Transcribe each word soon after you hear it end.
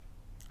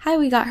Hi,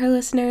 We Got Her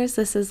listeners.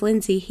 This is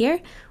Lindsay here.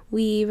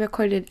 We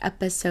recorded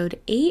episode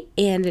 8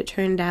 and it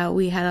turned out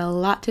we had a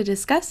lot to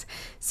discuss.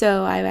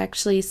 So I've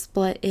actually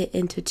split it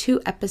into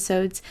 2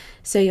 episodes.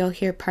 So you'll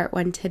hear part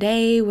 1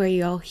 today where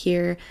you'll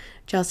hear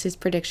Chelsea's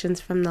predictions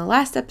from the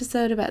last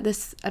episode about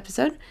this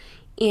episode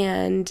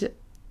and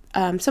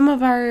some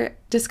of our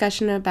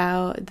discussion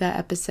about the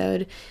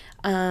episode.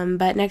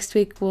 But next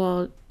week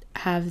we'll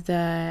have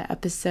the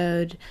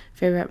episode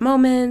favorite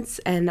moments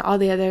and all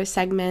the other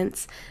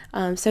segments.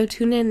 So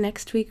tune in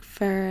next week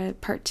for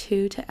part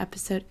 2 to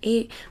episode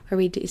 8 where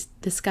we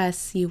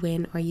discuss You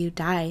Win or You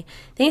Die.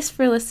 Thanks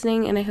for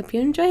listening and I hope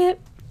you enjoy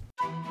it.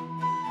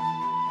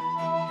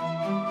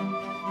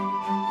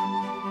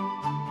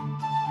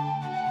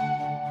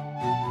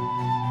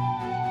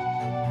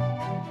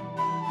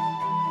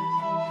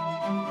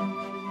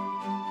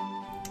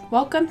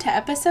 Welcome to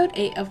episode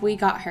 8 of We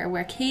Got Her,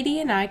 where Katie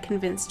and I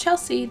convinced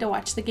Chelsea to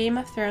watch the Game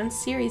of Thrones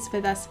series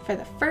with us for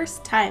the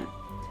first time.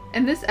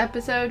 In this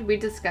episode, we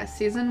discuss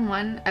Season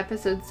 1,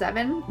 Episode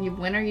 7, You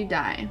Win or You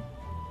Die.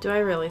 Do I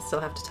really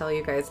still have to tell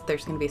you guys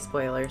there's going to be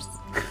spoilers?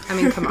 I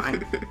mean, come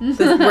on.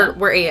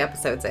 We're 8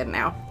 episodes in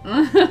now.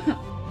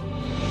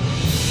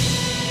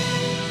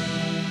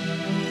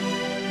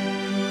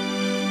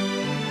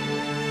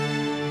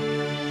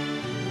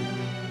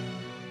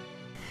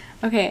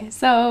 Okay,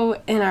 so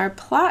in our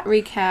plot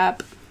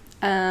recap,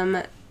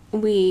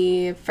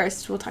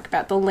 we'll talk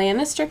about the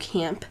Lannister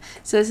camp.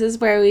 So this is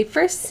where we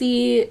first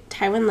see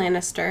Tywin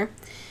Lannister.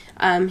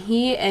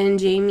 He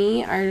and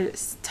Jaime are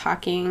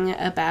talking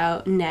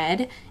about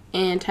Ned,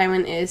 and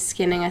Tywin is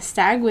skinning a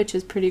stag, which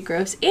is pretty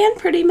gross and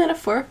pretty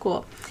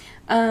metaphorical.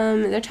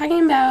 They're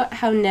talking about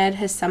how Ned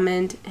has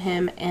summoned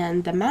him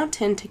and the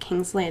mountain to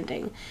King's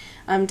Landing.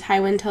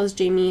 Tywin tells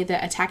Jaime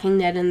that attacking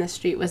Ned in the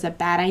street was a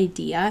bad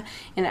idea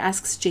and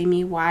asks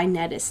Jaime why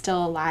Ned is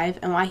still alive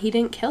and why he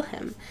didn't kill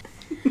him.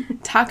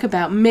 Talk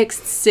about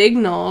mixed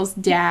signals,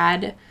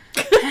 Dad.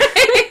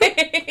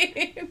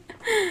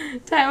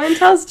 Tywin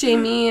tells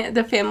Jaime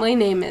the family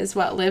name is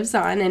what lives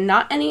on and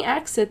not any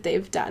acts that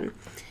they've done.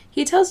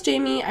 He tells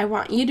Jaime, I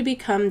want you to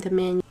become the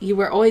man you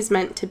were always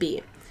meant to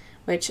be,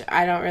 which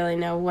I don't really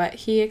know what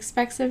he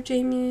expects of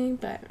Jaime,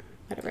 but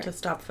whatever. To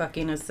stop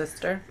fucking his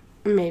sister.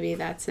 Maybe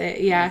that's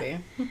it, yeah.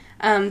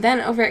 Maybe. Then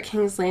over at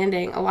King's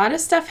Landing, a lot of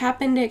stuff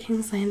happened at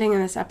King's Landing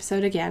in this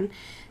episode again.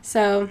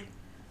 So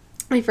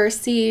we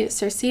first see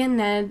Cersei and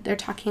Ned, they're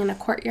talking in a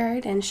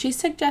courtyard, and she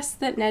suggests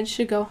that Ned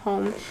should go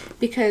home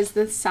because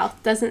the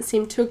South doesn't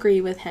seem to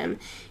agree with him.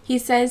 He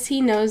says he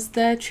knows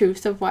the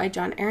truth of why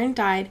Jon Arryn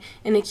died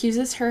and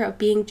accuses her of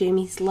being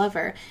Jaime's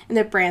lover and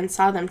that Bran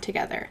saw them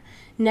together.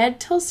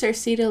 Ned tells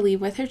Cersei to leave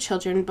with her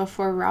children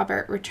before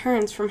Robert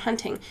returns from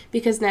hunting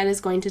because Ned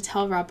is going to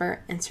tell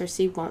Robert and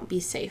Cersei won't be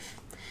safe.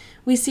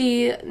 We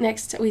see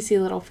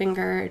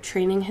Littlefinger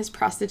training his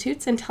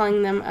prostitutes and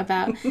telling them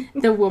about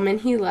the woman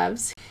he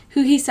loves,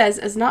 who he says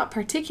is not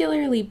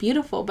particularly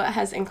beautiful but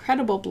has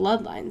incredible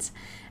bloodlines.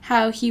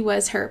 How he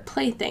was her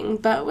plaything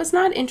but was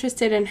not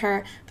interested in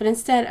her but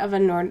instead of a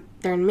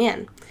northern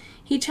man.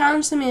 He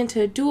challenged the man to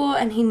a duel,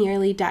 and he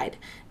nearly died.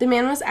 The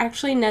man was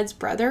actually Ned's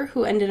brother,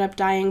 who ended up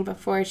dying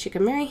before she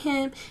could marry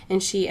him,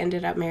 and she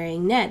ended up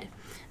marrying Ned.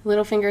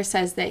 Littlefinger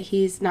says that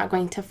he's not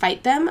going to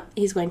fight them,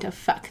 he's going to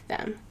fuck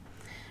them.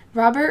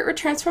 Robert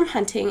returns from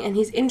hunting, and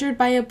he's injured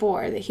by a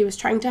boar that he was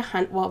trying to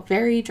hunt while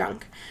very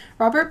drunk.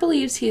 Robert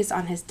believes he is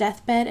on his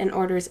deathbed and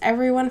orders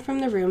everyone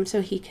from the room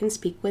so he can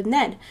speak with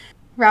Ned.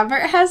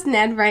 Robert has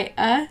Ned write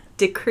a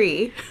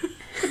decree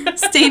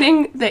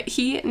stating that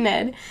he,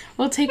 Ned,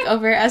 will take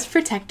over as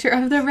protector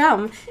of the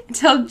realm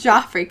until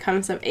Joffrey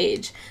comes of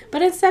age.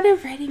 But instead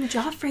of writing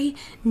Joffrey,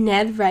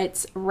 Ned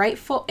writes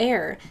rightful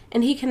heir,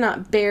 and he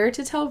cannot bear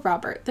to tell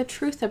Robert the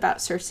truth about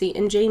Cersei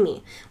and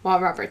Jaime while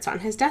Robert's on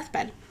his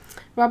deathbed.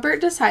 Robert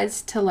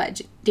decides to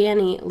let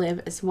Dany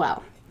live as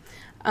well.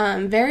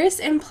 Varys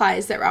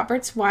implies that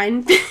Robert's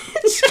wine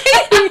bitch.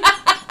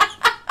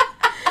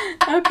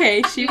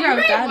 Okay, she wrote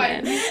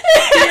that in.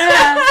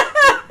 Yeah.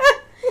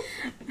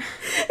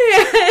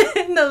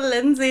 No,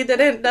 Lindsay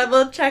didn't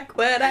double check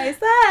what I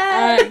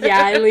said.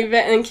 Yeah, I leave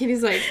it, and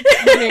Katie's like,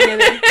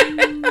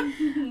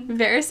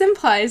 Varys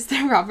implies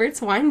that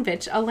Robert's wine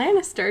bitch, a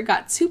Lannister,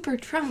 got super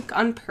drunk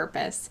on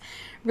purpose.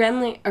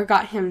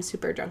 Got him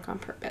super drunk on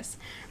purpose.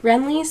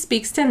 Renly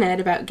speaks to Ned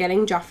about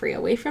getting Joffrey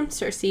away from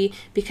Cersei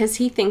because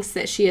he thinks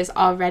that she is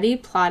already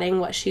plotting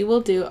what she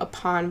will do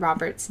upon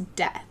Robert's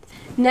death.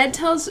 Ned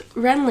tells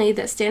Renly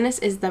that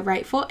Stannis is the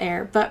rightful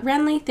heir, but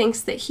Renly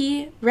thinks that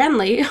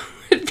Renly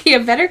would be a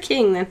better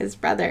king than his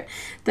brother,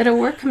 that a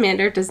war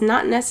commander does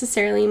not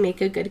necessarily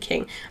make a good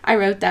king. I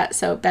wrote that,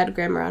 so bad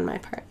grammar on my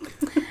part.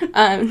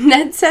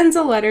 Ned sends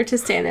a letter to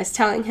Stannis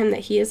telling him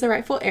that he is the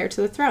rightful heir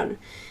to the throne.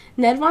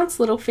 Ned wants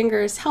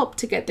Littlefinger's help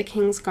to get the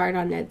King's Guard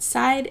on Ned's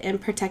side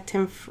and protect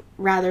him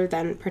rather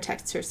than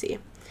protect Cersei.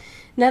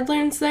 Ned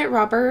learns that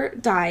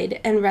Robert died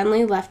and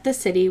Renly left the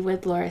city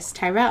with Loras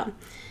Tyrell.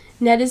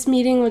 Ned is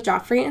meeting with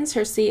Joffrey and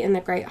Cersei in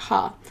the Great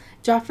Hall.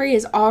 Joffrey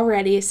is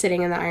already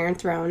sitting in the Iron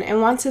Throne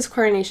and wants his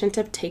coronation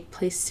to take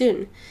place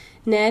soon.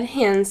 Ned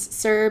hands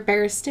Sir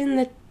Barristan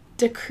the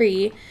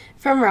decree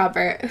from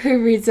Robert,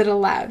 who reads it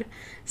aloud.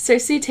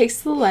 Cersei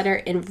takes the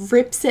letter and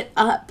rips it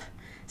up.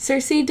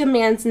 Cersei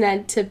demands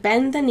Ned to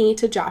bend the knee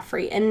to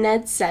Joffrey, and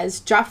Ned says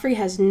Joffrey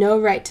has no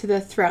right to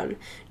the throne.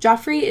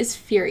 Joffrey is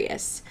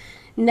furious.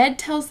 Ned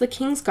tells the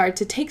Kingsguard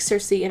to take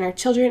Cersei and her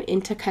children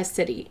into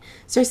custody.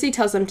 Cersei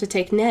tells them to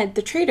take Ned,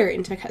 the traitor,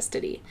 into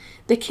custody.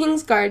 The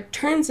Kingsguard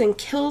turns and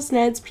kills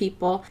Ned's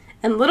people,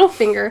 and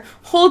Littlefinger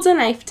holds a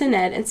knife to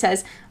Ned and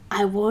says,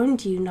 I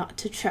warned you not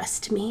to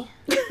trust me.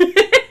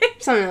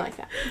 Something like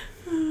that.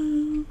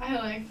 I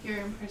like your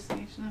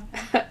impersonation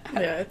of that.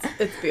 Yeah,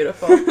 it's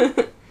beautiful.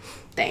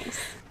 Thanks.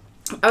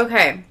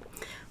 Okay,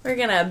 we're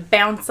gonna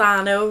bounce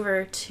on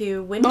over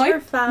to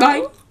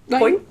Winterfell.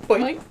 Boink,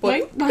 Boink,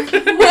 boink, boink.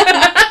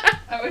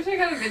 I wish I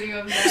got a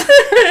video of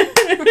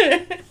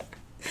that.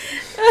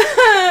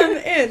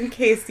 In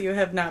case you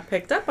have not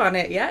picked up on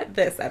it yet,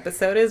 this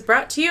episode is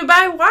brought to you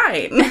by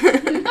wine.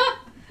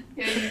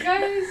 Yeah, you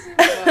guys.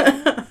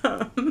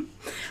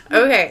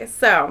 Okay,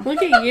 so.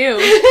 Look at you.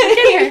 Look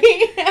at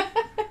her.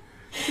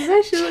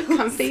 Doesn't she look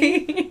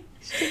comfy?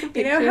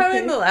 You know how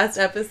in the last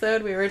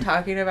episode we were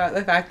talking about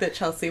the fact that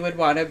Chelsea would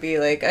want to be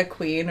like a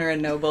queen or a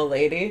noble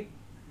lady?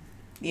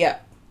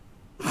 Yep.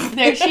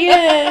 There she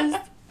is.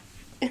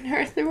 In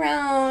her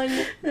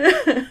throne.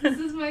 This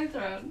is my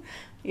throne.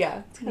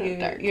 Yeah.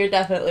 Dark. You're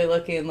definitely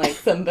looking like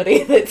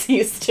somebody that's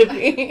used to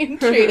being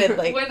treated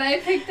like... When I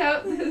picked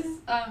out this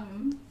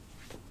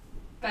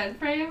bed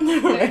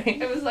frame, Right.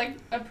 it was like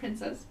a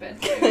princess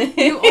bed frame.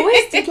 You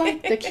always did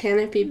like the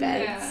canopy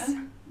beds.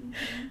 Yeah.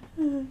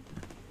 Mm-hmm.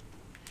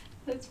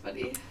 That's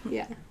funny.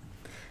 Yeah.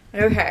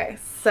 Okay,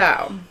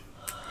 so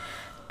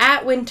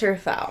at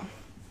Winterfell,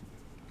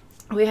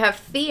 we have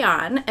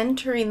Theon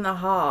entering the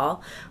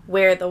hall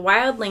where the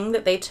wildling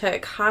that they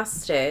took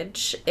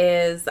hostage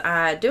is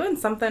doing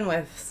something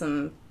with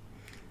some...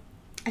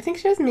 I think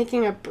she was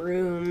making a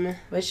broom.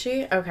 Was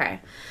she? Okay.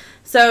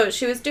 So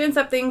she was doing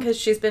something because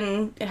she's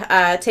been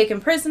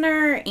taken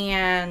prisoner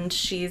and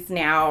she's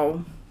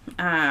now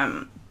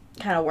kind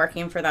of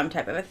working for them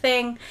type of a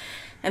thing.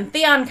 And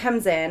Theon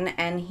comes in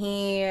and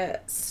he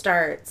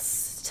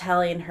starts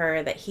telling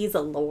her that he's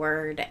a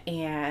lord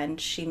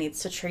and she needs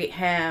to treat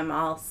him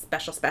all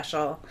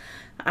special.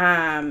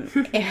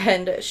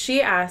 And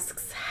she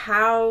asks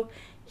how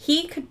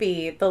he could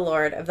be the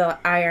lord of the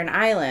Iron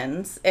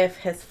Islands if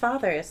his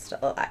father is still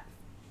alive.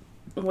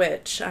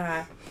 Which,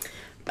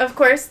 of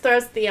course,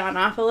 throws Theon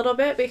off a little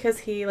bit because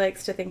he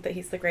likes to think that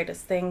he's the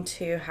greatest thing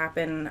to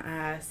happen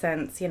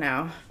since,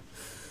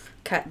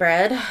 cut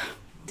bread.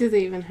 Do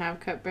they even have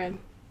cut bread?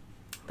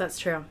 That's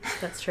true.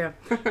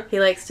 He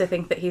likes to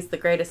think that he's the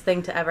greatest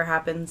thing to ever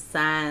happen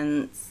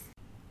since...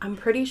 I'm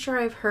pretty sure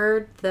I've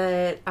heard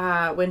that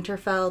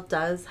Winterfell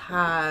does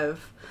have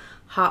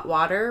hot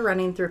water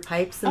running through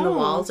pipes in the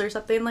walls or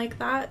something like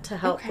that to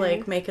help,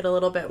 make it a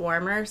little bit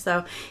warmer.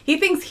 So he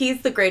thinks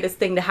he's the greatest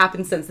thing to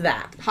happen since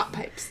that. Hot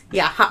pipes.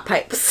 Yeah, hot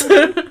pipes.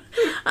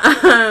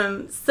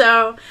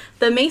 So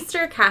the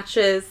Maester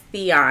catches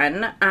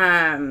Theon,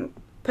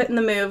 putting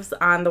the moves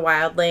on the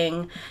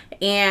wildling,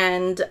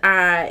 and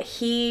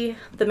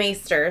the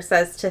Maester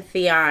says to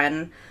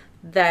Theon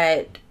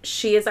that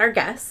she is our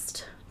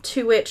guest,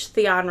 to which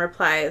Theon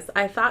replies,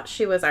 I thought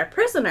she was our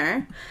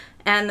prisoner.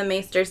 And the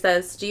Maester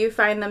says, do you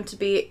find them to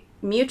be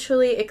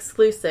mutually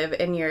exclusive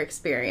in your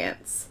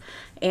experience?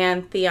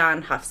 And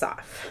Theon huffs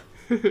off.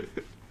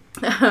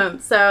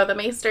 So the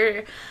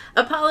Maester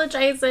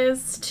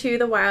apologizes to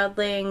the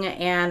wildling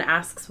and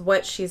asks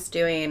what she's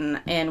doing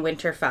in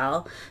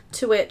Winterfell,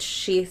 to which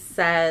she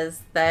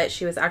says that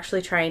she was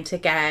actually trying to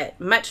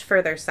get much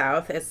further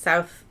south,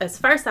 as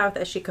far south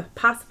as she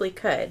possibly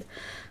could,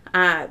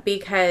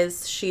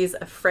 because she's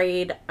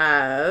afraid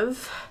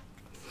of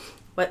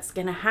what's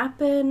going to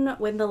happen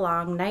when the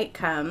long night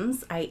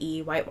comes,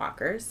 i.e. White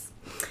Walkers.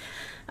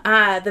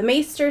 The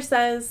Maester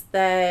says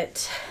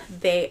that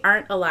they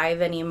aren't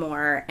alive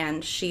anymore,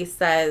 and she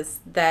says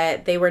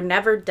that they were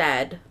never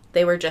dead,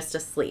 they were just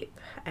asleep,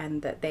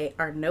 and that they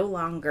are no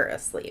longer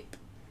asleep.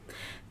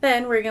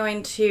 Then we're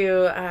going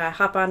to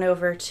hop on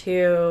over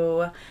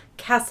to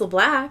Castle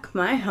Black,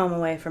 my home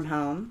away from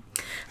home.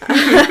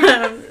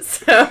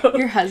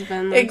 Your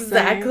husband lives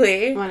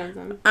exactly there. One of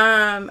them.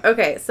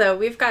 Okay, so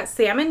we've got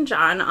Sam and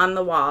John on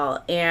the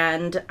wall,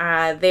 and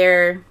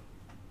they're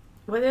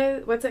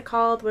what's it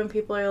called when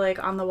people are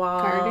like on the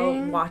wall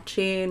guarding?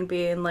 Watching,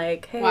 being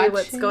like, hey, Watching?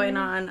 What's going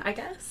on, I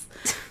guess.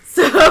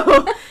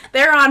 So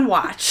they're on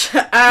watch.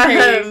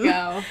 There you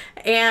go.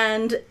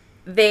 And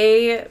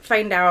they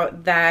find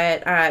out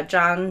that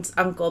John's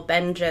uncle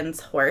Benjen's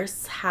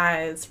horse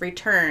has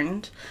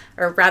returned,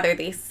 or rather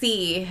they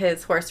see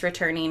his horse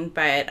returning,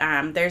 but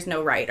there's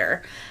no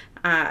rider.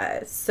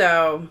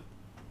 So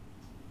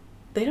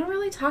they don't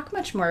really talk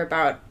much more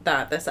about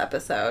that this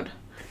episode.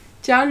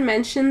 John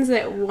mentions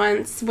it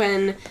once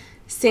when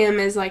Sam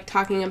is like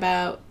talking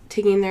about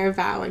taking their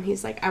vow, and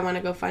he's like, I want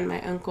to go find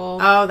my uncle.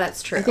 Oh,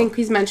 that's true. I think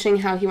he's mentioning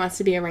how he wants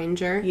to be a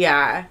ranger.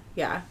 Yeah,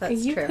 that's Are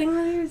you true. playing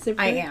with your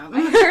zipper? I am. I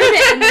heard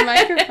it in the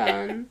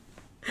microphone.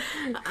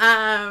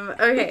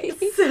 Okay,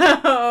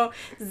 so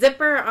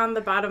zipper on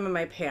the bottom of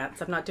my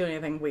pants. I'm not doing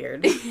anything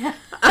weird.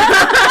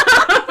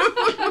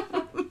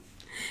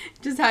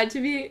 Just had to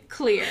be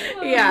clear.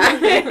 Yeah.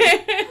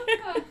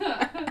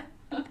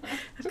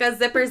 I've got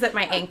zippers at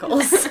my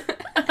ankles.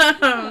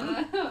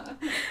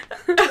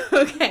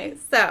 Okay,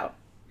 so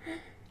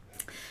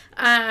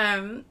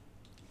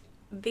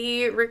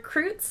the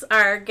recruits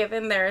are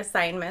given their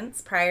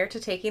assignments prior to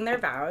taking their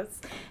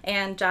vows,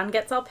 and John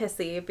gets all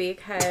pissy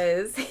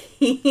because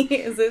he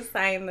is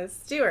assigned the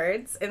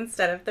stewards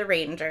instead of the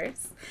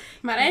rangers.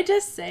 Might I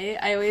just say,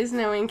 I always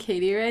know when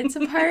Katie writes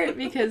a part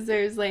because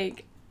there's,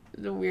 like,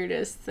 the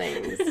weirdest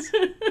things.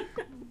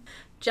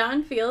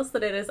 John feels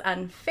that it is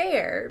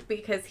unfair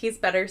because he's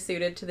better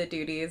suited to the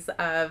duties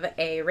of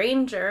a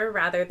ranger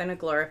rather than a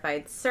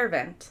glorified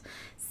servant.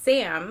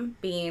 Sam,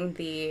 being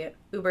the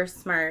uber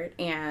smart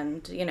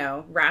and,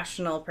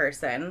 rational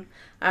person,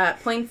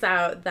 points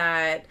out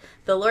that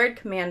the Lord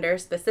Commander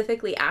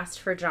specifically asked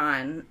for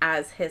John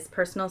as his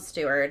personal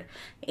steward,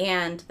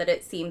 and that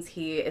it seems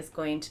he is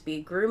going to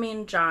be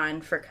grooming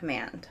John for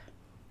command.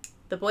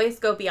 The boys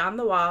go beyond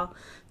the wall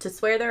to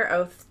swear their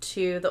oath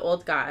to the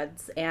old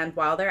gods, and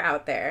while they're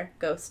out there,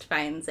 Ghost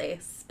finds a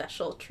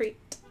special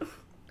treat.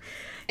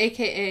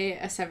 AKA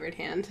a severed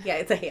hand. Yeah,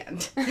 it's a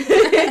hand.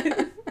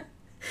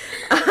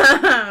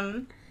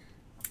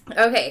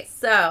 Okay,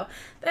 so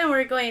then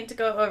we're going to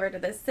go over to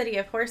the City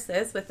of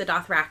Horses with the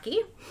Dothraki,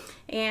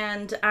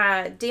 and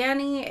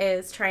Dany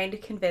is trying to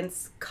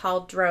convince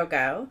Khal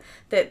Drogo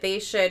that they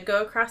should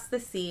go across the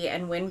sea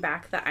and win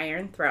back the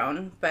Iron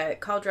Throne, but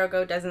Khal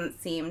Drogo doesn't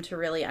seem to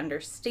really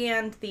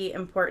understand the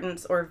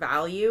importance or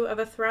value of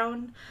a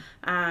throne.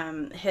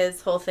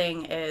 His whole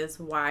thing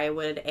is, why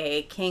would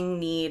a king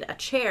need a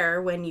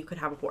chair when you could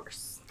have a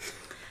horse?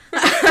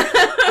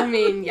 I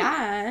mean,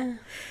 yeah.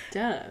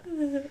 Duh.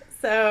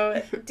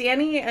 So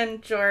Dany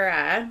and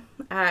Jorah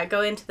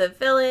go into the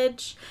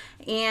village,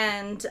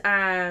 and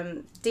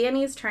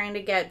Dany's trying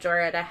to get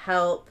Jorah to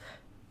help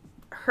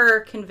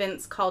her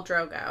convince Khal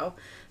Drogo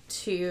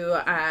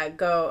to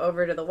go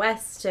over to the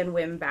west and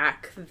win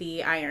back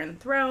the Iron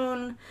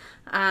Throne.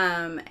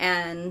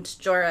 And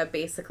Jorah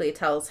basically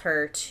tells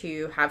her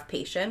to have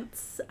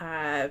patience.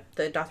 The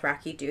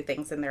Dothraki do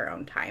things in their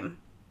own time.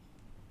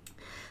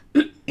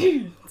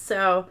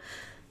 So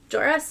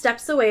Jorah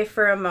steps away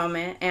for a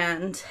moment,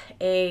 and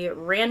a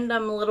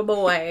random little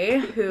boy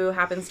who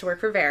happens to work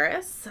for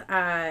Varys,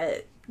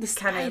 The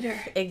spider.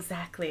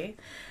 Exactly.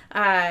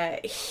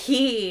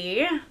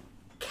 He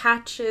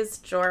catches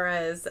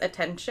Jorah's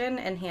attention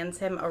and hands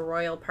him a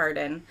royal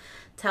pardon,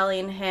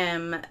 telling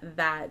him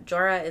that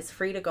Jorah is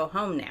free to go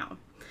home now.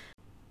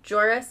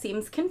 Jorah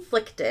seems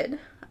conflicted,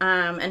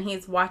 and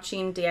he's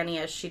watching Dany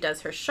as she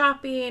does her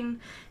shopping,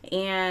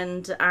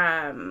 and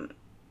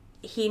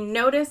he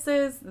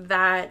notices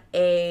that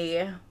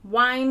a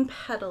wine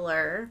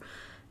peddler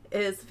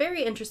is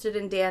very interested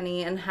in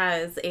Dany and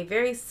has a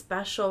very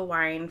special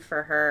wine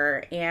for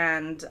her,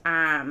 and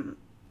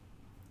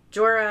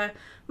Jorah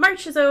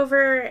marches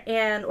over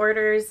and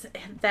orders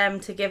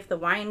them to give the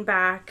wine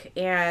back,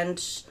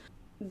 and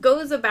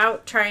goes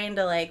about trying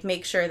to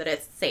make sure that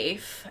it's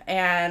safe,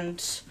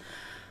 and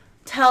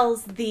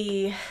tells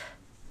the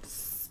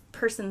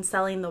person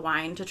selling the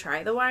wine to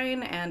try the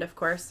wine, and of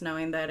course,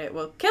 knowing that it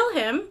will kill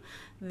him,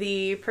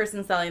 the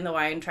person selling the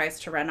wine tries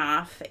to run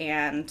off,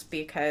 and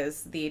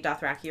because the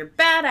Dothraki are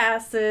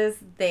badasses,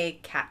 they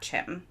catch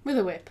him. With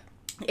a whip.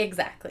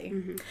 Exactly.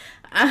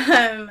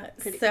 Mm-hmm.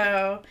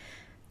 So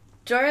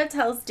Jorah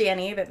tells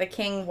Dany that the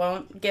king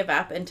won't give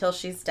up until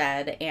she's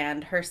dead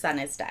and her son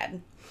is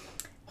dead.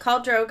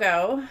 Khal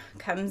Drogo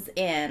comes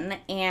in,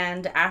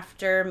 and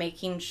after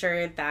making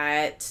sure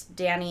that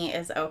Dany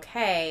is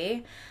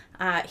okay,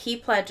 he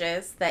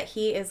pledges that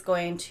he is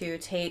going to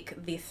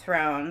take the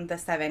throne, the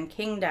Seven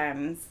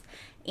Kingdoms,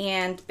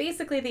 and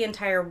basically the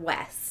entire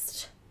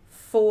West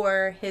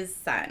for his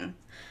son.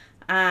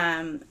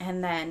 And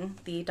then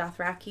the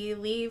Dothraki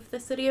leave the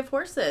City of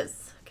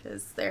Horses,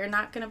 because they're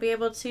not going to be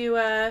able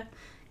to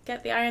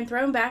get the Iron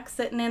Throne back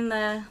sitting in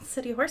the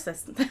City of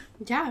Horses.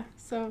 Yeah,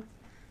 so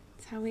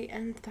that's how we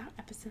end that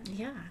episode.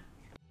 Yeah.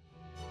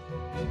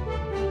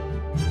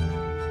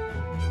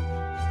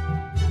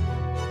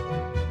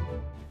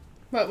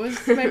 What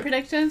was my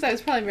predictions? I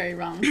was probably very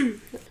wrong.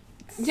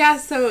 Yeah,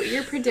 so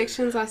your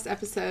predictions last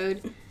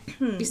episode,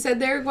 you said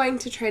they were going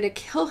to try to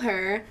kill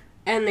her,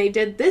 and they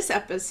did this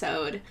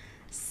episode.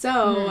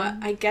 So,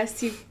 I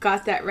guess you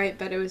got that right,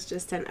 but it was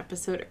just an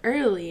episode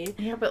early.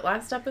 Yeah, but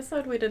last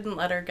episode we didn't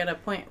let her get a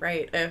point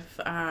right if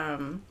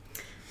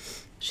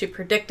she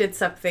predicted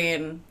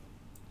something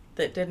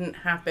that didn't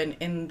happen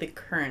in the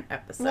current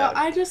episode. Well,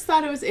 I just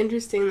thought it was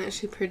interesting that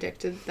she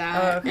predicted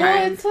that. Oh, okay.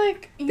 Well, it's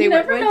like, you They were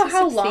never going know to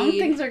how long succeed.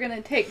 things are going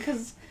to take,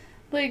 because,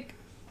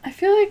 I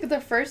feel like the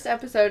first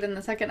episode and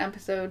the second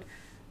episode,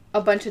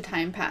 a bunch of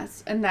time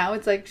passed, and now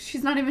it's like,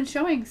 she's not even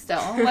showing still.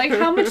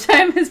 How much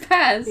time has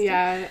passed?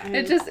 Yeah.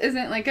 It just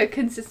isn't, a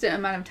consistent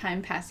amount of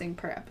time passing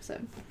per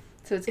episode.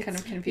 So it's kind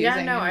of confusing.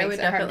 Yeah, no, and I makes would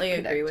it hard to definitely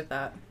agree predict. with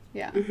that.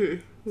 Yeah.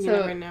 Mm-hmm. You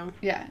never know.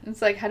 Yeah,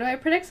 it's like, how do I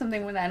predict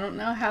something when I don't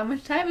know how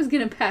much time is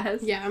going to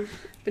pass Yeah.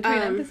 between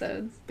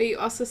episodes? But you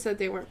also said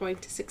they weren't going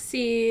to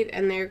succeed,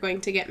 and they were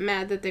going to get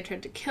mad that they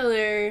tried to kill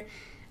her.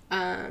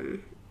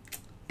 And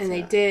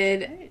they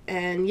did. Right.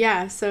 And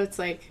yeah, so it's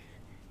like,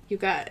 you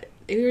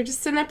were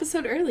just an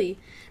episode early.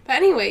 But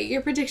anyway,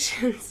 your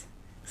predictions.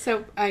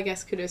 So I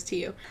guess kudos to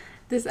you.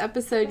 This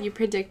episode, you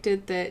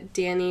predicted that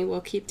Dani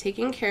will keep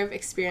taking care of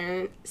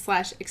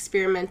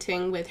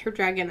experimenting with her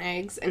dragon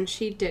eggs, and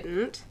she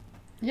didn't.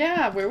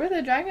 Yeah, where were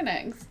the dragon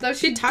eggs? Though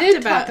She she talked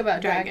did about talk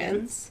about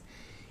dragons.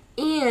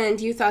 And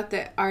you thought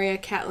that Arya,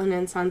 Catelyn,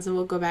 and Sansa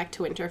will go back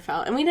to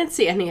Winterfell, and we didn't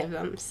see any of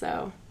them,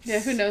 so... Yeah,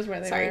 who knows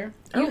where they Sorry. were.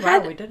 Oh, You wow,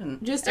 had we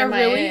didn't. just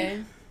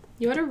MIA.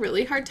 you had a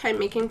really hard time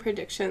making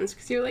predictions,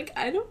 because you're like,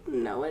 I don't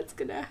know what's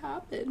gonna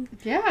happen.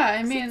 Yeah,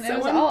 I mean, It's it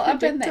was so all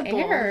up in the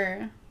unpredictable.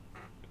 air.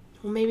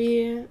 Well,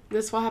 maybe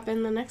this will happen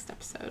in the next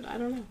episode. I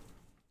don't know.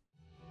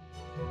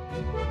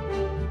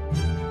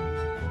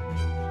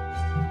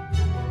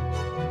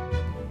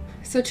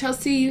 So,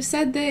 Chelsea, you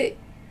said that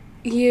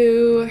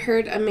you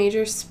heard a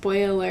major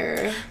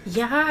spoiler.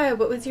 Yeah,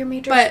 what was your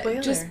major But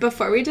spoiler? just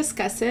before we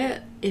discuss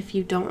it, if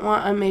you don't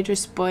want a major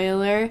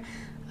spoiler,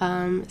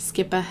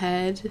 skip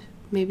ahead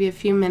maybe a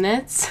few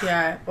minutes.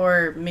 Yeah,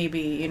 or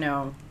maybe,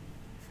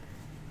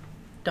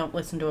 don't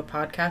listen to a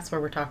podcast where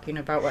we're talking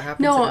about what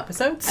happens in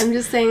episodes. I'm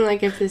just saying,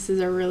 like, if this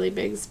is a really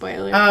big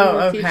spoiler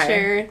Oh, from the okay.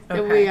 future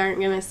that we aren't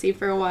going to see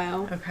for a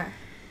while. Okay.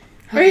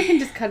 Or you can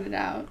just cut it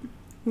out.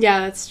 Yeah,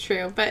 that's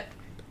true. But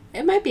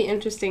it might be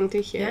interesting to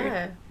hear.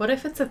 Yeah. What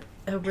if it's a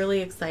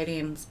really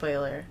exciting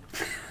spoiler?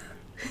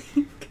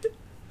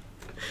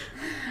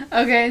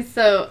 Okay,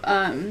 so,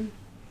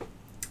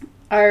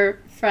 our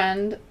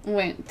friend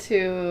went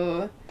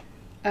to,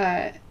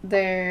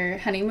 their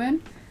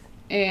honeymoon,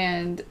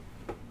 and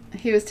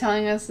he was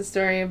telling us a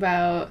story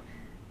about,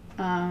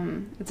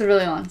 it's a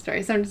really long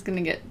story, so I'm just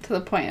gonna get to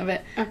the point of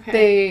it. Okay.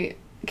 They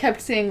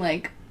kept seeing,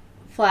 like,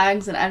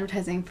 flags and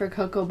advertising for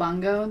Coco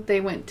Bongo. They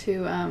went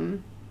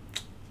to,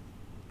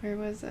 where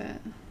was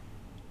it?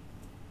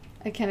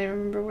 I can't even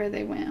remember where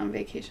they went on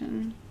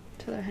vacation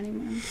to their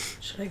honeymoon.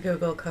 Should I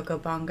Google Coco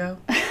Bongo?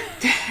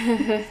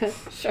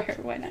 Sure,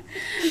 why not?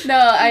 No,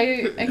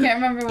 I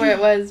can't remember where it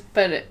was,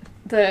 but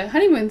the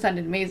honeymoon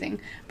sounded amazing.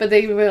 But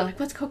they were like,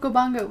 what's Coco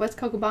Bongo? What's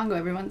Coco Bongo?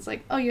 Everyone's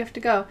like, oh, you have to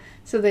go.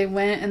 So they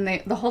went, and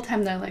the whole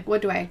time they're like,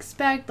 what do I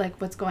expect? Like,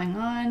 what's going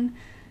on?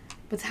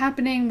 What's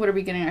happening? What are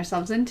we getting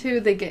ourselves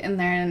into? They get in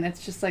there, and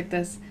it's just like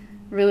this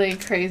really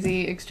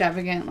crazy,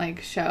 extravagant,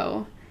 like,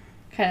 show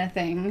kind of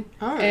thing.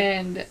 Oh.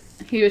 And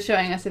he was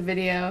showing us a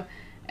video,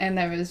 and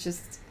there was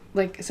just,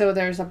 like, so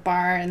there's a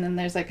bar, and then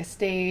there's, like, a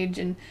stage,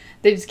 and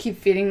they just keep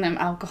feeding them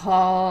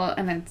alcohol,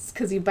 and it's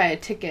because you buy a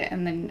ticket,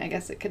 and then I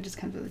guess it could just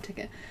comes with a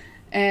ticket.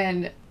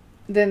 And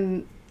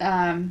then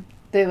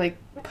they, like,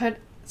 put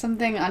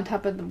something on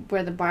top of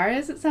where the bar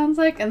is, it sounds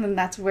like, and then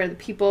that's where the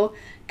people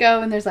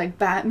go, and there's, like,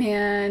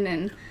 Batman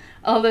and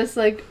all this,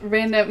 like,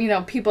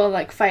 random, people,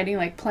 like, fighting,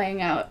 like,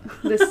 playing out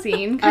this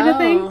scene kind of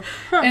thing.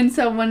 Huh. And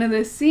so one of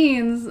the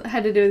scenes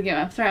had to do with Game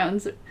of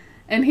Thrones,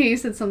 and he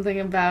said something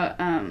about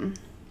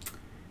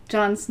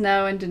Jon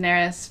Snow and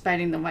Daenerys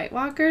fighting the White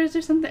Walkers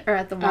or something, or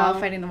at the wall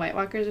fighting the White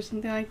Walkers or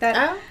something like that.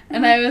 Oh.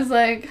 And I was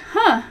like,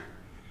 huh.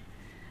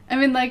 I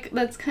mean, like,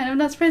 that's kind of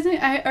not surprising.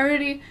 I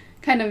already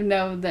kind of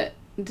know that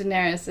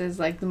Daenerys is,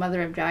 like, the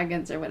mother of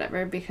dragons or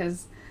whatever,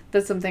 because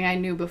that's something I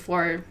knew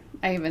before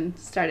I even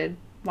started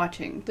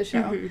watching the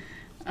show.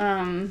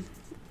 Mm-hmm.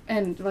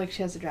 And, like,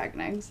 she has the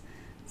dragon eggs.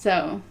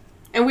 So,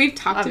 And we've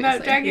talked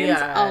about Obviously. dragons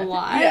Yeah. a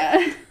lot.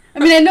 yeah. I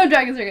mean, I know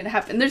dragons are going to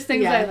happen. There's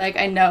things Yeah.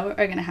 I know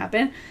are going to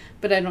happen,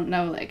 but I don't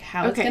know, like,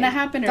 how it's going to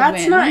happen or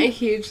That's when. not a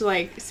huge,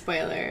 like,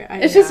 spoiler.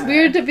 It's just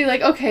weird to be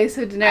like, okay,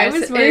 so Daenerys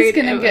is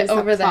going to get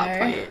over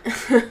there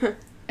Point.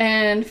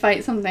 and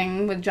fight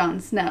something with Jon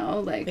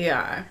Snow. Like,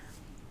 Yeah.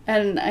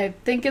 and I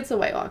think it's the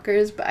White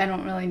Walkers, but I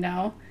don't really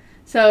know.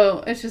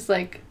 So it's just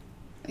like,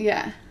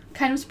 yeah,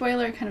 kind of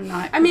spoiler, kind of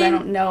not. I mean, I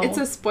don't know. it's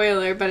a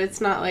spoiler, but it's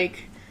not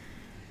like...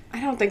 I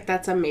don't think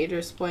that's a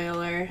major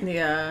spoiler.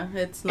 Yeah,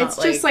 it's not It's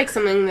just, like,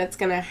 something that's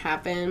gonna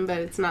happen, but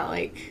it's not,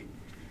 like,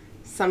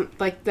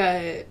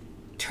 the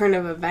turn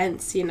of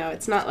events,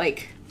 It's not,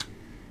 like,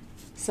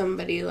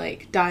 somebody,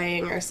 like,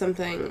 dying or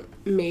something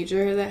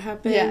major that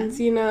happens,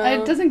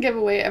 It doesn't give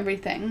away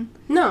everything.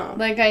 No.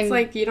 Like, it's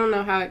like you don't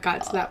know how it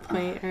got to that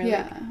point. Or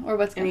Yeah, like, or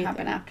what's going to anything.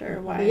 happen after,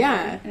 or why,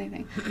 Yeah. or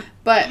anything.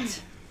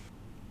 But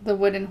the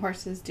wooden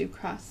horses do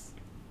cross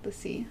the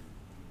sea.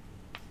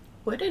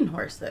 wooden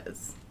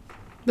horses.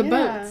 the Yeah.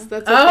 boats.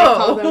 That's what they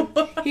call them.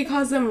 Oh. He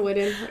calls them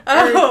wooden horses.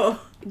 Oh.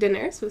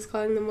 Daenerys was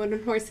calling them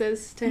wooden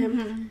horses to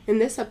him in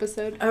this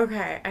episode.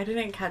 Okay, I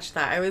didn't catch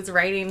that. I was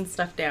writing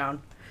stuff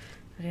down.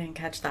 I didn't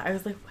catch that. I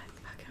was like, what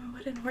fucking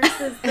wooden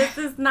horses? This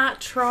is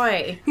not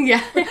Troy.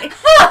 Yeah.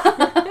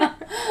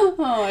 Oh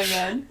my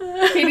god.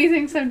 Katie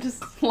thinks I've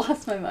just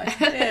lost my mind.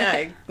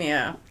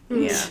 Yeah.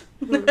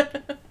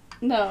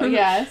 No,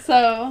 yeah,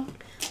 so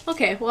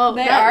Okay, well,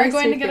 they that are makes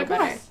going me to get feel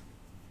better. across.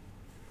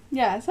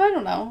 Yeah, so I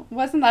don't know.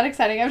 Wasn't that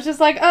exciting. I was just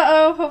like,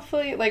 uh-oh,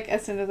 hopefully, like,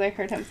 as soon as I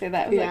heard him say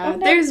that, I was Yeah, like, oh,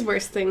 no, there's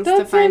worse things don't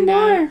to say find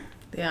out. more.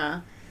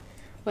 Yeah.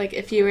 Like,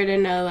 if you were to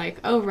know, like,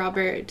 oh,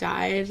 Robert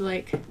died,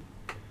 like,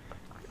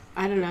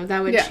 I don't know,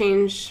 that would Yeah.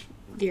 change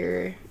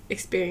your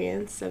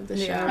experience of the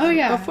show Yeah. Oh,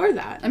 yeah. before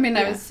that. I mean,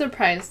 Yeah. I was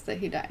surprised that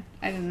he died.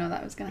 I didn't know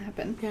that was going to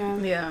happen. Yeah.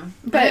 Yeah.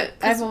 But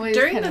 'Cause I've always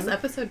during kind this of-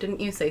 episode, didn't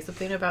you say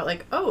something about,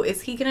 like, oh,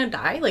 is he gonna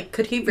die? Like,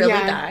 could he really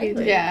Yeah, die? he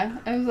Like, Yeah,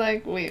 I was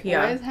like, wait,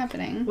 Yeah. what is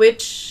happening?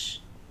 Which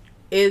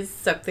is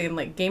something,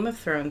 like, Game of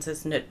Thrones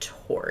is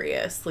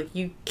notorious. Like,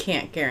 you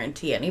can't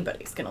guarantee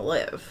anybody's gonna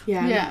live.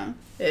 Yeah. Yeah.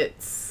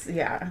 It's,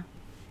 yeah.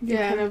 You're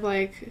Yeah. kind of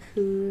like,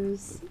 who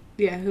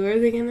are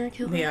they gonna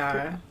kill?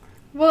 Yeah.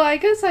 Well, I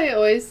guess I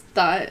always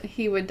thought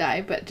he would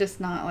die, but just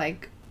not,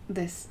 like,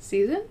 this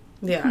season.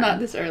 Yeah. Not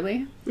this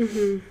early.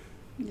 Mm-hmm.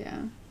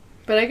 Yeah.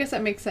 But I guess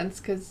that makes sense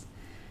because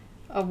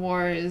a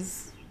war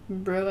is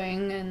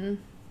brewing and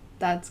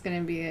that's going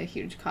to be a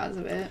huge cause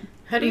of it.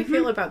 How do you Mm-hmm.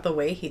 feel about the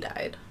way he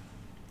died?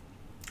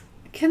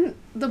 Can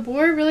the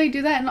boar really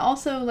do that? And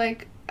also,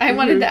 like, I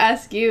wanted to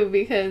ask you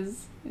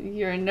because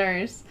you're a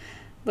nurse.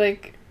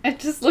 Like, it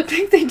just looked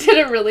like they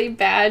did a really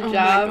bad Oh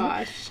job my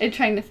gosh. at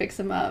trying to fix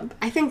him up.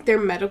 I think their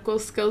medical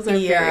skills are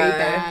Yeah. very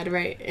bad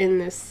right in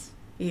this.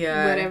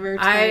 Yeah. Whatever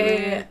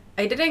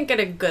I didn't get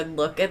a good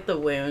look at the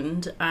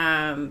wound,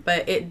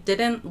 but it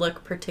didn't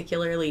look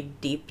particularly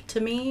deep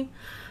to me.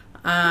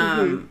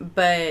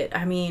 But,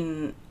 I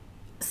mean,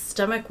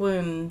 stomach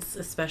wounds,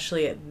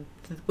 especially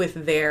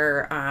with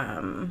their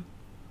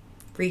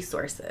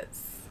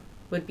resources,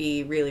 would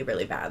be really,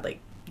 really bad. Like,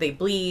 they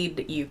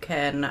bleed, you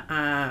can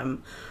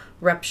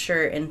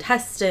rupture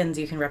intestines,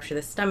 you can rupture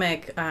the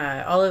stomach,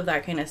 all of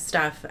that kind of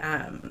stuff.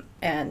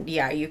 And,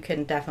 yeah, you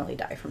can definitely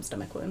die from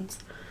stomach wounds.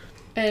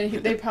 And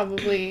they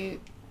probably...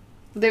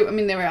 they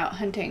were out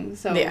hunting,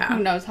 so Yeah.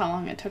 who knows how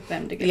long it took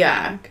them to get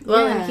Yeah. back.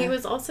 Well, Yeah. and he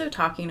was also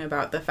talking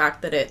about the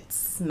fact that it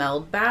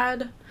smelled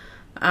bad.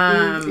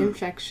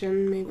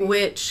 Infection, maybe.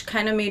 Which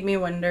kind of made me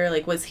wonder,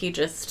 like, was he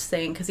just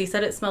saying, because he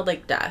said it smelled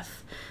like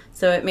death.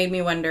 So it made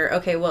me wonder,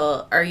 okay,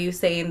 well, are you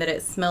saying that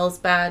it smells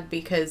bad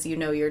because you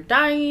know you're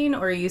dying,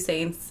 or are you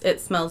saying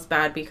it smells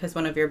bad because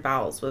one of your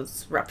bowels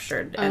was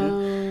ruptured?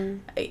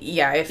 And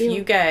yeah, if Ew.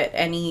 you get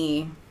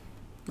any,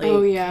 like,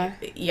 Oh, yeah.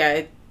 yeah,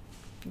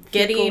 Fecal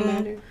getting,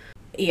 matter.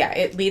 yeah,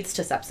 it leads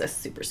to sepsis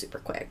super, super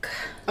quick.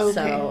 Okay,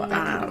 So, that could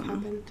have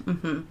happened.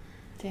 mhm.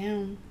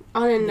 Damn.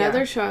 On another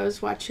Yeah. show I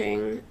was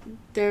watching,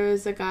 there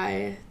was a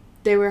guy,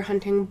 they were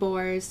hunting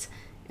boars,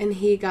 and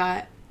he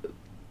got,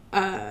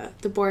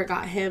 the boar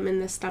got him in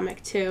the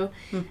stomach too,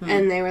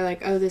 and they were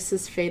like, oh, this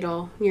is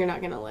fatal, you're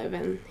not gonna live,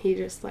 and he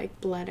just, like,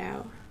 bled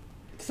out.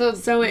 So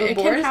So the it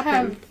can boars happen.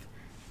 have...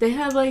 They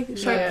have, like,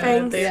 sharp Yeah,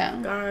 fangs. they've Yeah.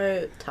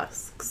 got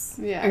tusks.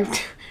 Yeah. Or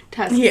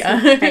tusks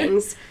Yeah. and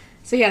fangs.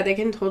 So, yeah, they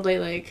can totally,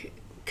 like,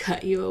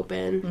 cut you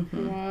open.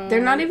 Wow.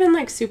 They're not even,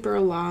 like, super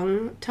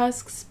long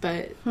tusks,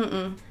 but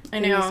Mm-mm. I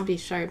they must know. be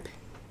sharp.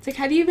 It's like,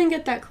 how do you even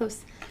get that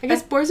close? I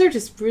guess boars are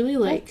just really,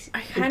 like, I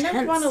kind of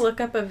intense. want to look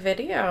up a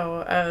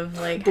video of,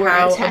 like, Boar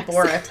how attacks. a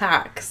boar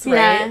attacks, right?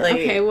 Yeah, Like,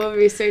 okay, we'll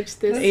research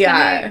this.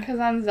 Yeah. Because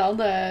on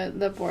Zelda,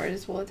 the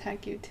boars will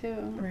attack you too.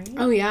 Right?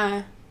 Oh,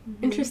 yeah.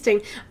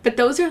 Interesting. But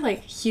those are,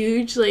 like,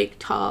 huge, like,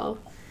 tall,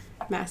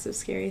 massive,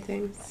 scary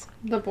things.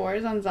 The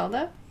boars on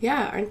Zelda?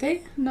 Yeah, aren't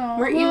they? No.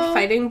 Weren't well, you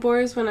fighting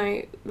boars when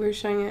we were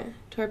showing it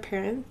to our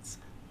parents?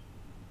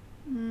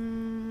 I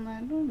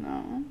don't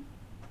know.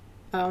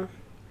 Oh.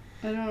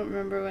 I don't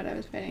remember what I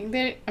was fighting.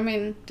 Did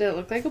it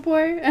look like a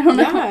boar? I don't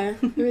know. Yeah,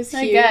 it was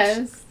huge. I guess.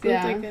 It looked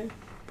Yeah. like a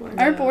boar.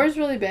 Are boars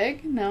really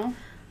big? No.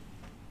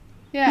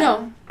 Yeah.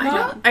 No.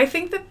 I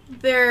think that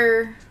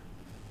they're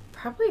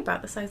probably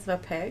about the size of a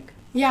pig.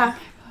 Yeah.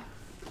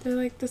 They're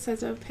like the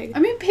size of a pig. I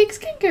mean, pigs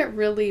can get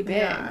really big.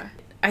 Yeah.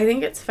 I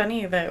think it's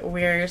funny that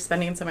we're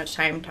spending so much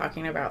time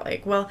talking about,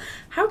 like, well,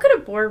 how could a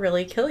boar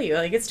really kill you?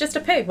 Like, it's just a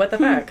pig. What the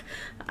fuck?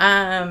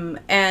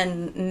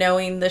 And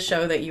knowing the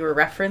show that you were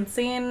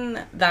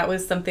referencing, that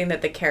was something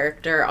that the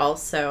character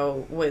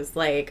also was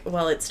like,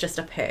 well, it's just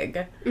a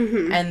pig.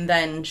 Mm-hmm. And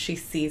then she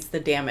sees the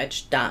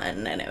damage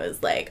done, and it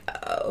was like,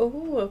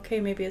 oh,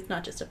 okay, maybe it's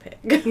not just a pig.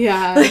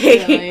 Yeah, Like,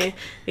 really. It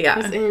Yeah.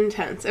 was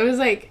intense. It was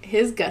like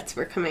his guts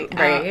were coming out.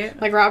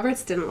 Right. Like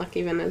Robert's didn't look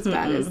even as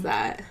bad as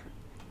that.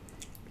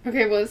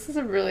 Okay, well, this is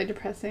a really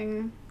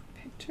depressing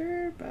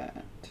picture,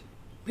 but...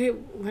 Wait,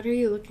 what are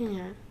you looking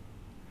at?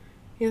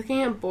 You're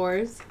looking at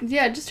boars?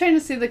 Yeah, just trying to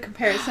see the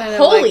comparison of,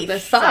 Holy like, the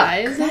fuck.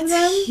 size of That's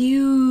them.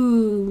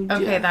 huge.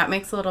 Okay, that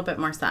makes a little bit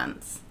more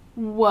sense.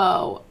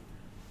 Whoa.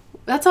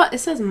 That's all. It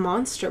says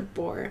monster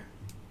boar.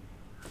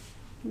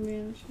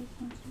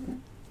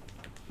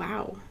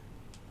 Wow.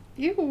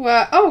 Ew,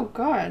 oh,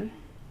 God.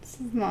 This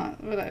is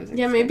not what I was expecting.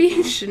 Yeah, maybe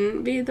you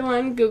shouldn't be the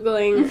one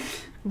Googling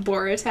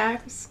boar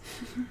attacks.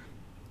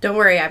 Don't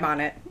worry, I'm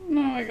on it. Oh,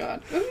 my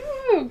God.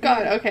 Ooh,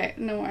 God, okay,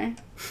 no more.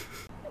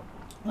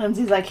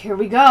 Lindsay's like, here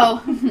we go.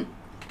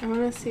 I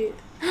want to see it.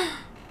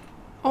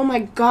 Oh my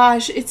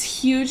gosh, it's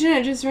huge and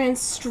it just ran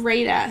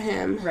straight at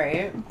him.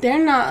 Right?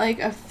 They're not, like,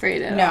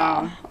 afraid at No.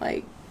 all.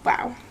 Like,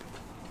 wow.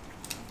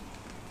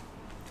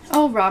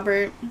 Oh,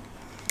 Robert.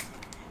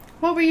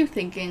 What were you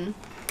thinking?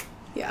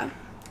 Yeah.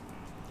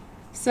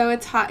 So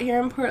it's hot here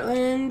in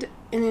Portland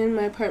and in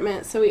my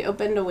apartment, so we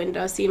opened a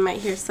window so you might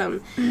hear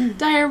some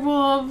dire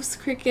wolves,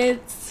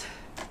 crickets,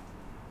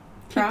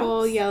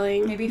 people Frogs?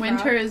 yelling. Maybe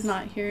Winter frogs? is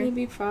not here.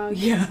 Maybe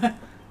frogs. Yeah.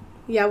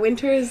 Yeah,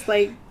 winter is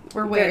like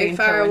We're very waiting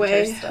far for winter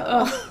away. still.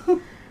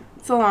 Oh,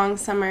 it's a long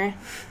summer.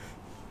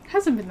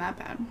 Hasn't been that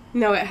bad.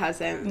 No, it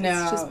hasn't.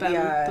 No, it's just been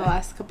yeah. the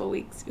last couple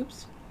weeks.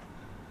 Oops.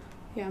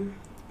 Yeah.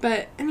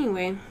 But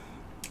anyway,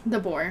 The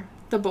boar.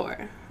 the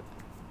boar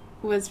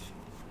was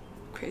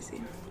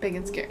crazy. Big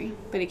and scary.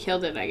 But he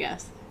killed it, I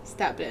guess.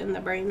 Stabbed it in the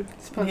brain.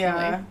 Supposedly.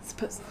 Yeah.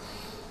 Suppose.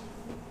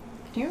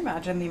 Can you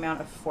imagine the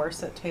amount of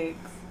force it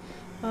takes?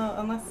 Well,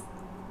 unless...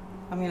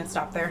 I'm going to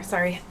stop there.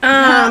 Sorry.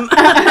 Ooh.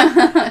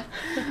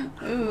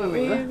 What were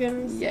you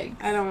gonna say?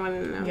 Yikes. I don't want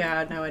to know.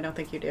 Yeah, no, I don't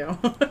think you do.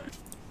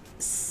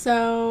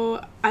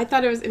 So, I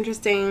thought it was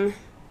interesting.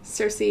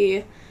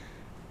 Cersei,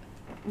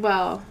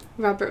 well,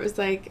 Robert was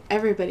like,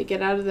 everybody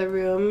get out of the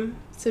room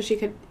so he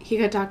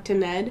could talk to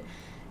Ned.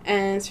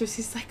 And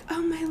Cersei's like,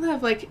 oh, my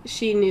love. Like,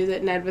 she knew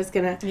that Ned was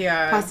going to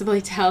Yeah. possibly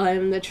tell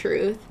him the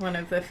truth. One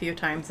of the few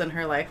times in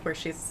her life where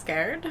she's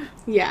scared.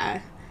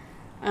 Yeah.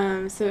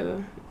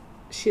 So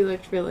she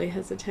looked really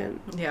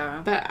hesitant.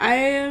 Yeah. But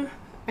I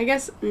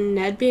guess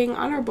Ned being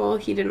honorable,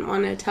 he didn't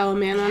want to tell a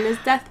man on his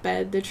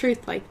deathbed the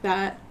truth like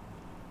that.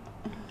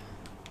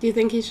 Do you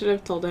think he should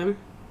have told him?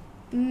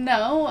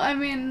 No, I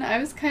mean, I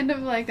was kind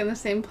of like in the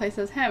same place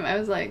as him. I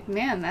was like,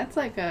 man, that's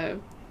like a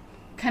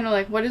kind of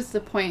like, what is the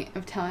point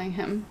of telling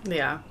him?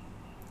 Yeah.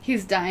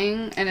 He's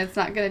dying and it's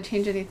not going to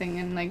change anything.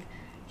 And like,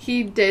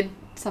 he did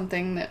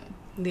something that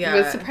Yeah.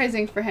 was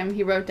surprising for him.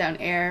 He wrote down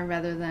heir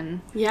rather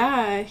than.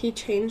 Yeah, he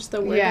changed the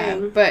wording. Yeah,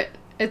 but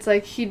it's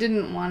like he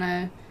didn't want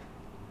to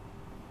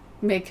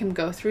make him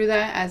go through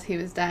that as he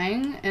was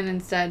dying. And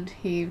instead,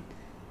 he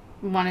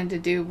wanted to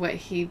do what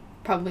he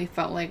probably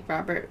felt like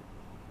Robert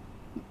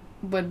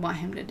would want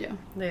him to do.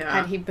 Yeah.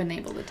 Had he been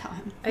able to tell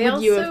him.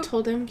 Would you have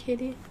told him,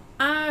 Katie?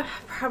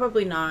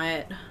 Probably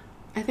not.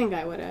 I think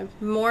I would have.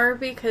 More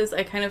because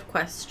I kind of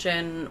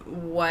question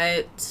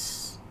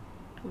what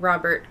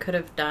Robert could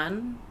have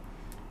done.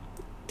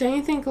 Don't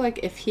you think, like,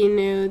 if he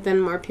knew, then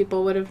more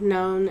people would have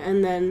known,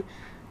 and then,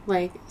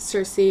 like,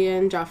 Cersei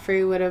and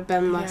Joffrey would have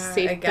been less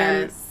safe? I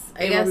guess.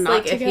 I able guess, not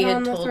like, to if get he had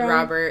on the told throne?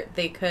 Robert,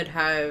 they could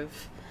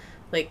have,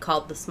 like,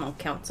 called the small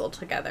council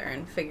together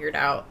and figured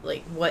out,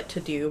 like, what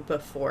to do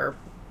before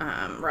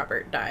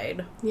Robert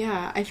died.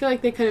 Yeah, I feel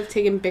like they could have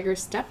taken bigger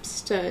steps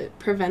to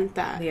prevent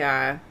that.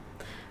 Yeah.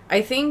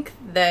 I think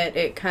that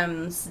it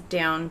comes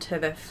down to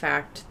the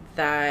fact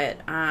that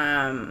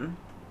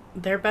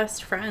they're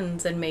best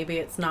friends, and maybe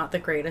it's not the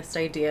greatest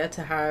idea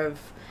to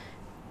have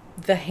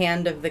the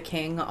hand of the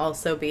king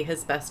also be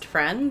his best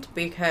friend,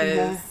 because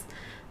Yeah.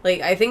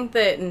 like, I think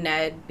that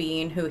Ned,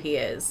 being who he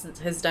is,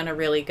 has done a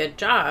really good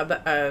job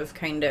of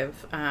kind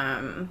of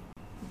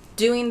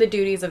doing the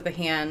duties of the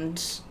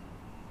hand,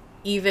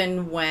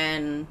 even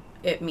when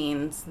it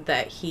means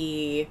that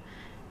he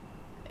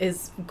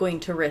is going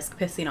to risk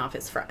pissing off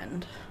his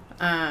friend.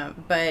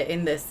 But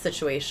in this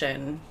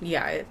situation,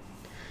 yeah, it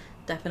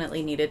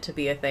definitely needed to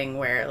be a thing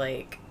where,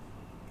 like...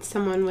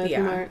 Someone with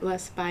Yeah.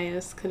 less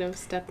bias could have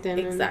stepped in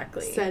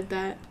Exactly. and said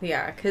that.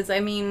 Yeah, because, I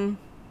mean...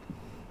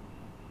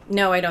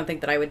 No, I don't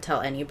think that I would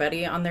tell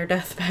anybody on their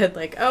deathbed,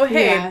 like, oh,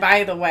 hey, Yeah.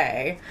 by the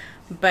way.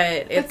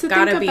 But it's to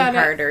gotta think be about it-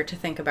 harder to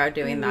think about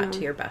doing that Yeah. to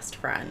your best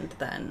friend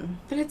than...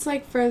 But it's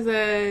like for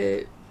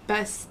the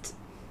best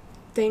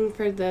thing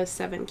for the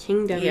Seven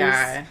Kingdoms.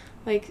 Yeah.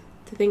 Like,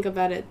 to think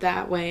about it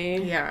that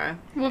way. Yeah.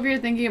 Well, if you're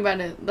thinking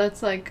about it,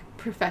 that's like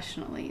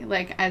professionally,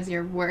 like as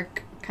your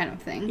work kind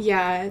of thing.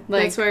 Yeah,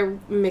 Like- that's where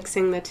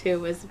mixing the two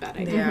was a bad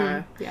idea.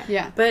 Yeah. Yeah.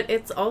 Yeah. But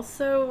it's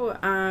also,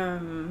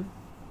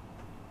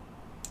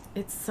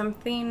 it's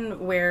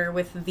something where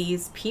with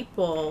these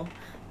people,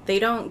 they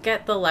don't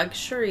get the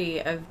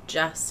luxury of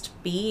just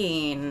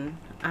being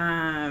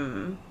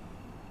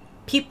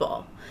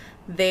people.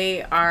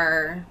 They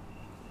are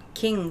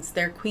kings,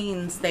 they're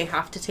queens. They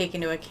have to take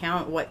into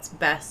account what's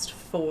best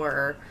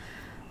for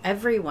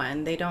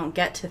everyone. They don't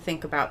get to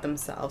think about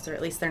themselves, or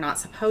at least they're not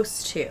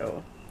supposed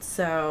to.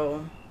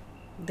 So,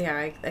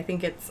 yeah, I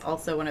think it's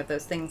also one of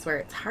those things where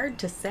it's hard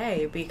to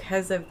say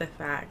because of the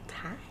fact,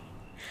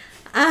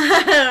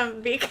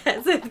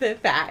 because of the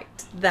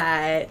fact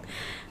that,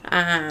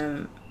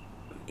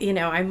 you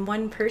know, I'm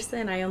one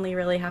person. I only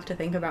really have to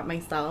think about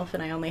myself,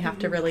 and I only have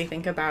to really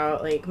think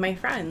about, like, my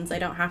friends. I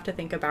don't have to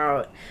think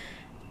about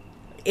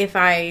if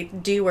I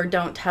do or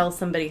don't tell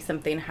somebody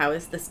something, how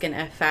is this going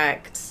to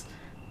affect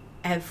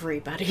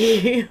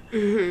everybody,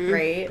 Mhm.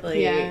 right? Like,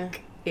 Yeah.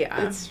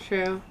 yeah. That's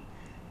true.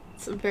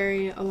 It's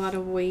a lot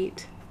of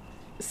weight.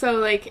 So,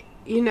 like,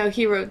 you know,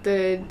 he wrote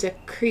the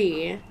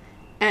decree,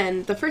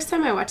 and the first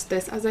time I watched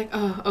this, I was like,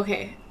 oh,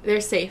 okay,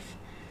 they're safe.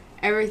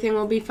 Everything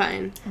will be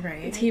fine.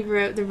 Right. He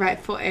wrote the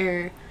rightful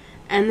heir.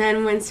 And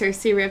then when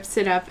Cersei rips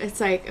it up,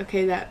 it's like,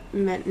 okay, that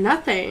meant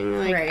nothing.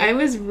 Like, Right. I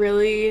was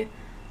really,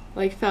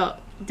 like, felt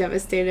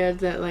devastated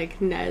that, like,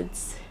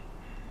 Ned's,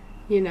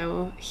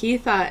 he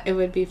thought it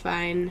would be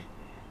fine,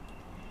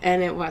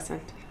 and it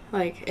wasn't.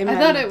 Like, I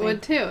thought it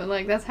would too.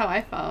 Like, that's how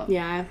I felt.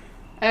 Yeah.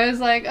 I was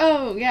like,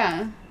 oh,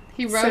 yeah.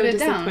 He wrote it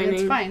down.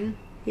 It's fine.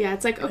 Yeah,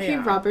 it's like, okay,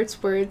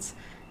 Robert's words,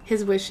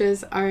 his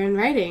wishes are in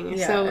writing,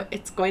 so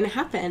it's going to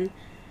happen.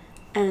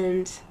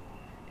 And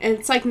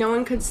it's like no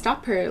one could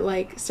stop her.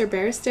 Like, Sir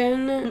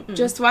Barristan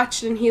just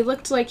watched, and he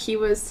looked like he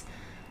was,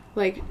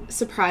 like,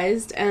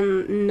 surprised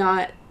and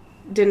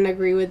didn't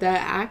agree with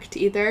that act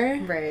either.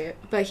 Right.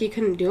 But he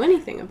couldn't do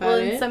anything about it. Well,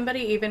 and somebody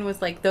even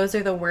was like, those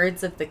are the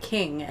words of the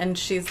king. And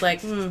she's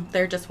like,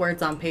 they're just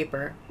words on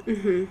paper.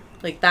 Mm-hmm.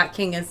 Like, that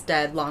king is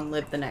dead, long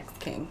live the next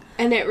king.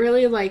 And it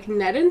really, like,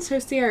 Ned and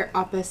Cersei are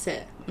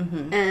opposite.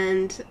 Mm-hmm.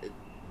 And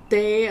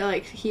they,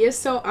 like, he is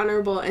so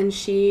honorable, and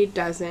she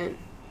doesn't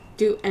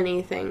do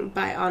anything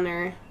by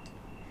honor.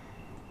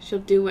 She'll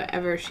do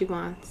whatever she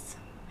wants.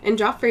 And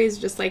Joffrey is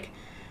just, like,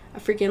 a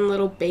freaking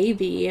little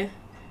baby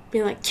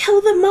being like,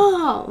 kill them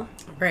all!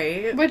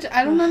 Right. Which,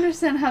 I don't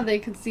understand how they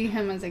could see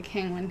him as a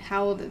king when,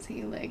 how old is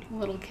he? Like, a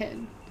little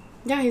kid.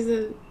 Yeah, he's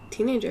a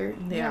teenager.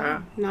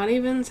 Yeah. Not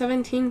even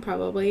 17,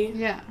 probably.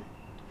 Yeah.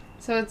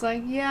 So it's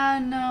like, yeah,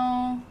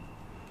 no,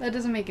 that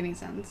doesn't make any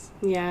sense.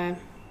 Yeah.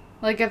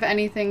 Like, if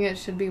anything, it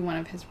should be one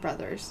of his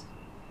brothers.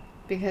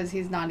 Because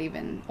he's not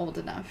even old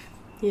enough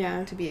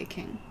to be a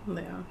king.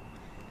 Yeah.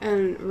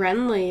 And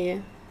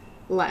Renly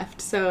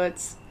left, so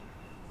it's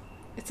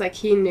like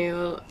he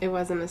knew it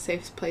wasn't a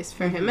safe place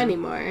for him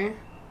anymore.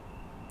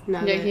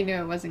 He knew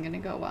it wasn't going to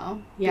go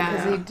well.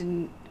 Yeah. Because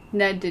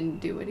Ned didn't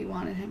do what he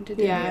wanted him to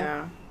do.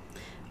 Yeah.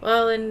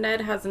 Well, and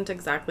Ned hasn't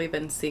exactly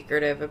been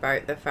secretive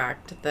about the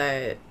fact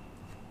that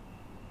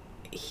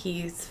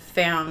he's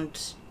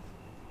found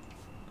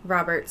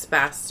Robert's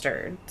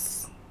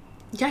bastards.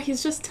 Yeah,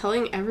 he's just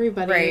telling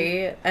everybody.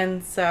 Right.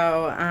 And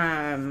so,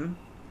 I'm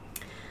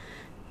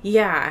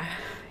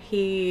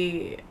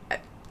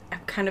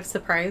kind of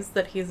surprised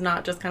that he's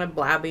not just kind of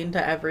blabbing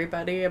to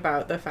everybody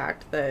about the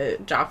fact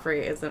that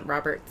Joffrey isn't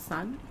Robert's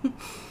son.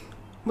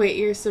 Wait,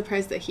 you're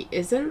surprised that he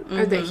isn't?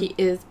 Or that he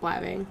is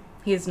blabbing?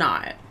 He's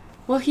not.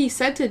 Well, he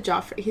said to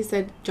Joffrey,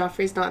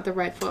 Joffrey's not the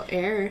rightful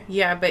heir.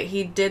 Yeah, but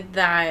he did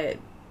that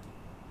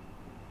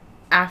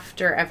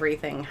after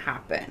everything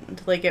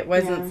happened. Like, it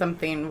wasn't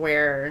something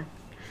where...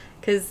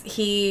 Because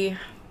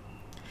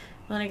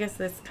well, I guess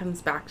this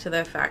comes back to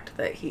the fact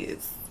that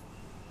he's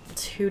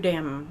too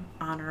damn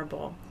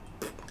honorable.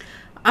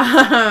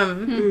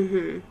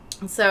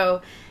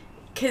 So,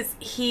 because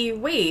he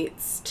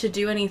waits to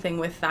do anything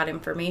with that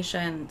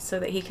information so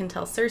that he can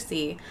tell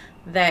Cersei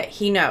that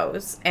he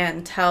knows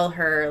and tell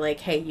her,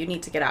 like, hey, you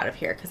need to get out of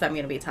here because I'm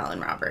going to be telling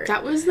Robert.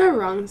 That was the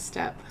wrong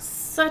step.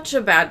 Such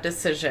a bad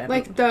decision.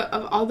 Like,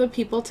 of all the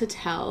people to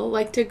tell,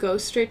 like, to go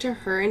straight to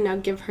her and now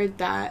give her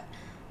that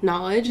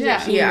knowledge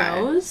that he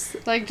knows.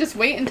 Like, just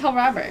wait and tell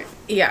Robert.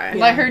 Yeah.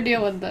 Let her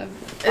deal with the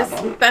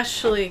problem.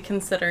 Especially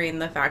considering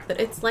the fact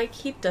that it's like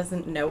he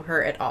doesn't know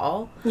her at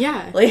all.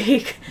 Yeah. Like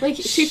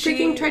she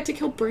freaking tried to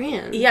kill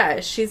Bran.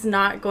 Yeah, she's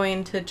not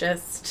going to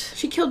just...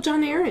 She killed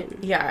Jon Arryn.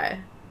 Yeah.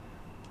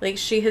 Like,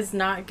 she has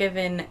not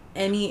given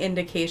any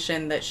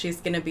indication that she's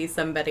going to be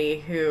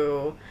somebody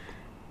who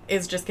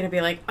is just going to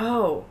be like,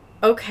 oh,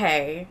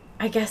 okay,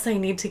 I guess I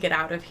need to get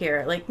out of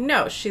here. Like,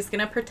 no, she's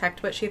going to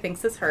protect what she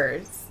thinks is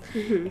hers.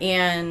 Mm-hmm.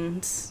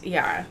 And,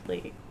 yeah,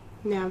 like...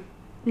 Yeah.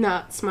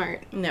 Not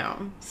smart.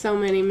 No. So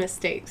many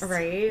mistakes.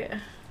 Right?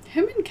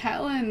 Him and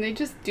Catelyn, they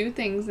just do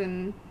things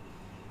and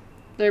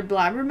they're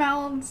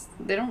blabbermouths.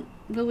 They don't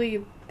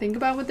really think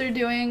about what they're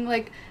doing.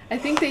 Like, I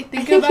think they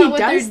think about what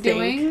they're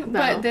doing,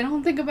 but they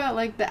don't think about,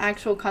 like, the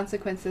actual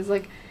consequences.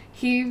 Like,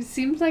 he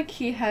seems like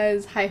he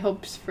has high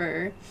hopes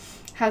for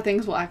how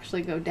things will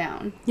actually go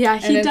down. Yeah,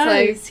 he does.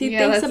 Like, he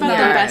thinks about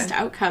the best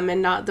outcome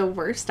and not the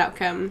worst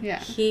outcome. Yeah.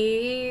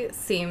 He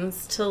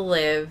seems to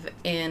live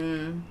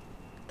in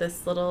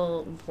this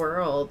little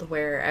world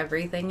where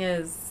everything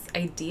is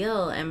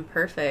ideal and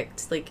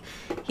perfect. Like,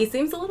 he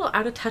seems a little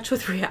out of touch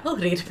with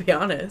reality, to be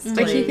honest.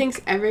 Like, he thinks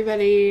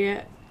everybody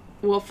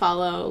will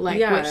follow, like,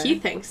 what he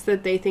thinks,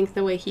 that they think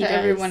the way he does.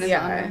 Everyone is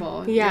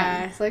honorable.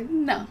 Yeah. It's like,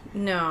 no.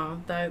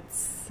 No,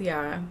 that's,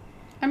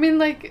 I mean,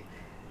 like,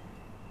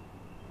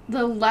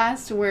 the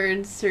last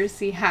words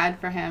Cersei had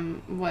for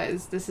him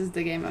was, this is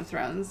the Game of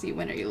Thrones, you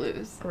win or you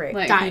lose. Right.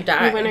 Like,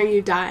 die. You win or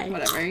you die.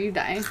 Whatever, you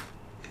die.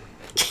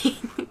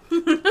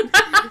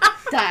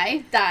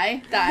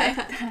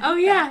 Die. Oh,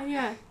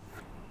 yeah.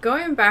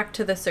 Going back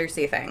to the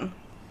Cersei thing,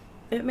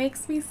 it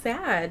makes me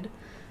sad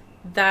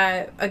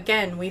that,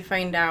 again, we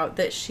find out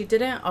that she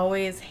didn't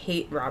always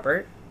hate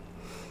Robert.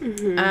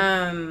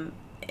 Mm-hmm.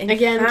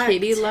 Again, fact,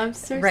 Katie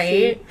loves Cersei.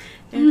 Right?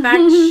 In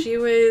fact, she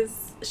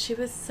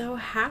was so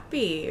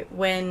happy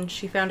when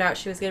she found out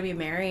she was going to be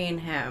marrying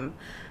him,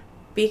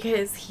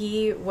 because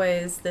he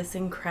was this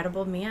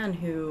incredible man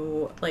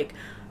who, like,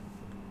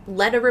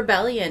 led a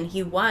rebellion.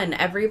 He won.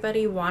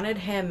 Everybody wanted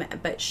him,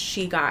 but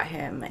she got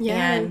him.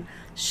 Yeah. And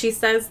she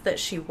says that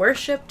she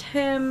worshipped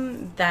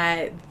him,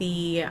 that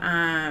the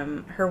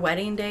her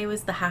wedding day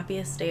was the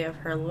happiest day of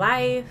her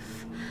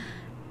life.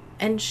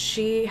 And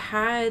she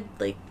had,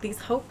 like, these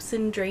hopes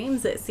and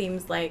dreams, it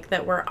seems like,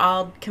 that were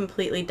all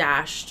completely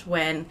dashed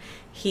when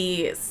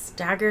he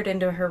staggered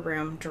into her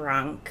room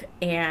drunk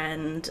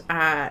and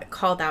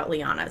called out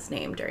Lyanna's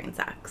name during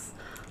sex.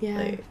 Yeah.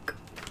 Like,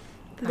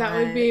 That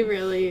would be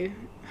really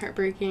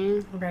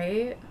heartbreaking.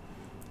 Right?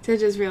 To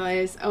just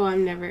realize, oh,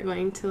 I'm never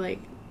going to, like,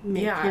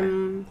 make Yeah.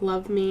 him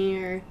love me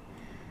or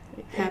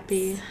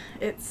happy.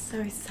 It's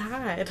so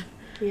sad.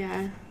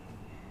 Yeah.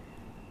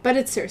 But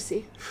it's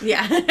Cersei.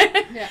 Yeah.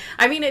 Yeah.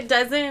 I mean, it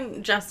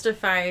doesn't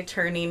justify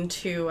turning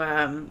to,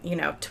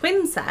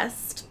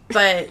 twincest,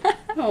 but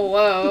Oh,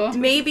 whoa.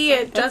 maybe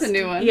it That's just... a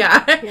new one.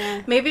 Yeah.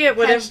 Yeah. Maybe it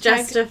would have Hashtag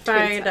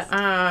justified,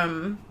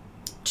 twincest.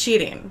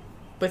 cheating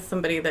with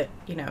somebody that,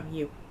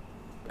 you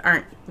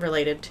aren't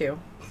related to.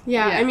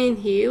 Yeah, Yeah. I mean,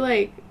 he,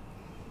 like,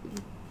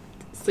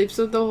 sleeps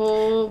with the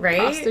whole Right?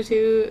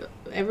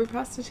 every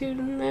prostitute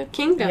in the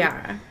kingdom.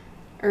 Yeah.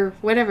 Or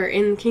whatever,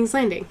 in King's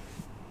Landing.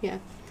 Yeah.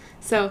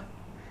 So,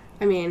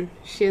 I mean,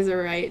 she has a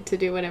right to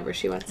do whatever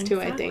she wants to,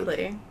 I think.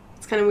 Exactly.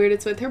 It's kind of weird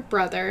it's with her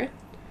brother.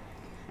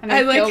 And I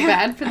I like feel how-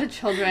 bad for the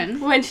children.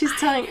 When she's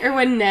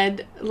when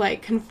Ned,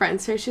 like,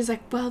 confronts her, she's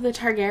like, well, the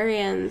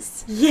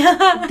Targaryens,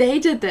 Yeah. they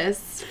did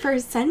this for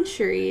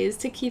centuries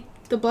to keep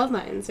the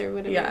bloodlines or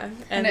whatever. Yeah.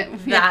 And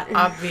it- that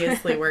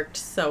obviously worked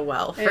so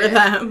well for It-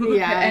 them.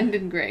 Yeah. It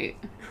ended great,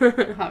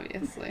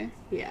 obviously.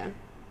 Yeah.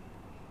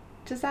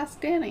 Just ask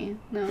Danny.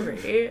 No.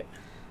 Right?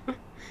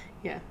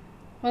 Yeah.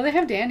 Well, they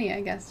have Danny,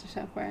 I guess, to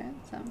show for it.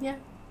 So Yeah.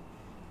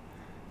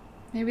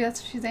 maybe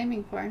that's what she's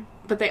aiming for.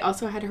 But they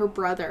also had her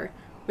brother,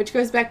 which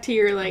goes back to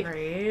your, like,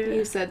 you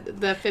Right? said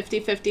the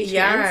 50-50 chance.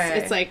 Yeah.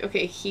 It's like,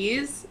 okay,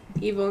 he's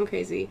evil and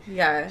crazy.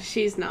 Yeah.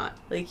 She's not.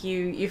 Like,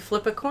 you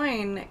flip a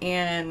coin,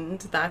 and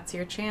that's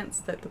your chance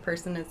that the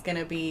person is going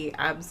to be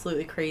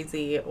absolutely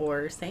crazy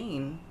or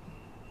sane.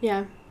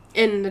 Yeah.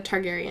 In the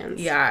Targaryens.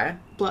 Yeah.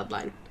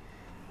 Bloodline.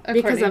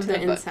 Because According of to the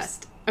books.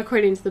 incest.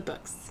 According to the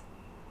books.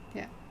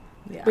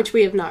 Yeah. Which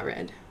we have not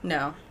read.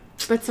 No.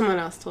 But someone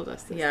else told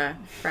us this. Yeah.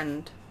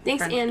 Friend.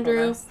 Thanks, friend told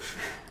Andrew. us.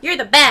 You're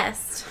the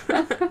best.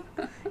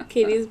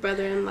 Katie's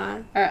brother-in-law.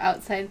 Our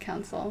outside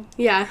counsel.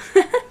 Yeah.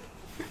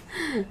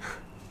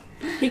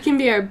 He can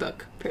be our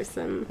book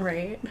person.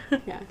 Right?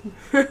 Yeah.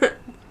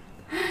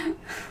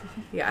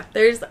 Yeah.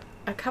 There's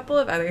a couple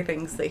of other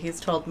things that he's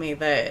told me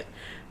that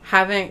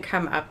haven't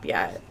come up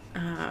yet.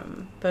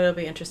 But it'll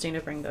be interesting to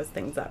bring those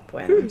things up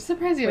when I'm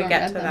surprised you we haven't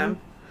get read to them.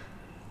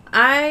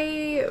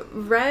 I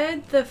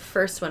read the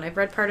first one. I've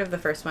read part of the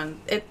first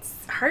one.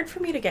 It's hard for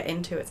me to get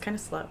into. It's kind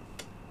of slow.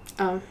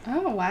 Oh.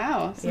 Oh,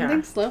 wow. Something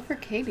Yeah. slow for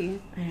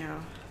Katie. I know.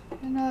 I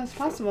didn't know that was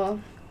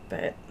possible.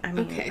 But, I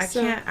mean, Okay, I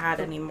so- can't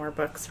add any more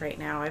books right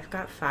now. I've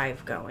got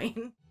 5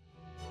 going.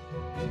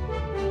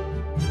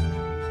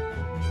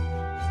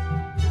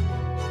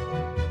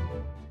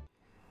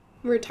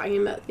 We're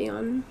talking about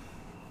Theon.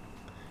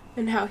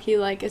 And how he,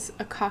 like, is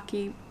a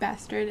cocky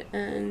bastard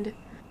and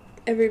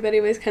everybody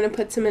always kind of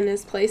puts him in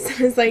his place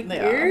and is like,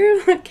 Yeah.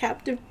 you're a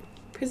captive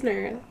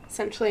prisoner,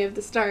 essentially, of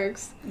the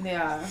Starks.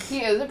 Yeah.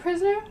 He is a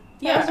prisoner?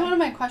 Yeah. That was one of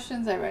my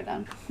questions I wrote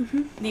down.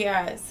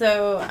 Yeah,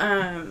 so,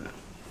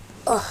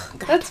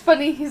 That's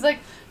funny. He's like,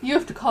 you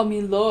have to call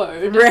me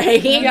Lord.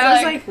 Right? And Yeah, I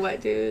was like, like,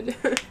 what, dude?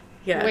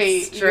 yeah,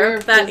 Wait, you're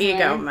a stroke that prisoner.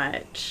 ego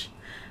much.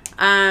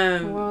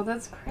 Whoa,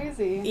 that's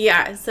crazy.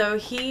 Yeah, so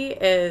he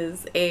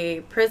is a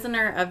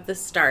prisoner of the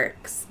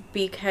Starks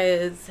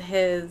because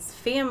his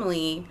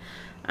family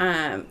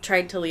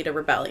tried to lead a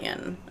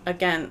rebellion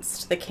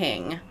against the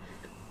king.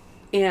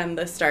 And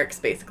the Starks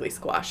basically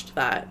squashed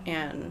that.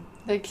 And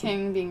The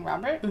king being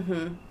Robert?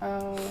 mhm.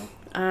 Oh.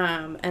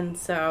 And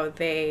so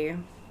they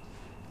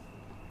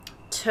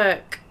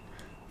took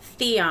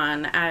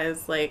Theon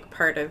as, like,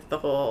 part of the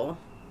whole,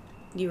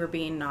 you were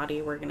being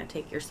naughty, we're going to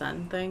take your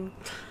son thing.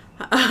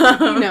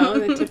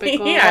 The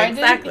typical- Yeah, Why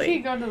exactly. didn't he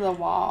go to the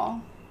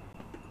wall?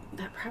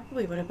 That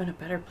probably would have been a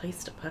better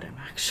place to put him,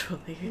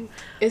 actually.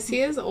 Is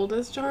he as old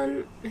as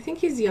Jon? I think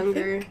he's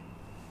younger.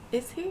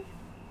 Is he?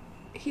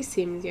 He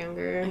seems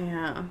younger.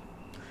 Yeah.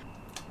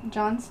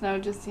 Jon Snow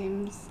just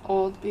seems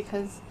old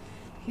because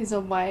he's a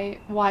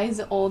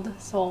wise old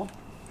soul.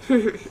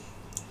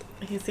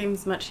 He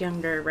seems much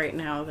younger right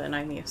now than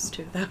I'm used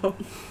to, though.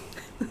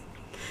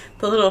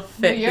 The little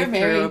fit he you're threw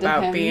married to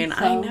about him, being, I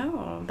so-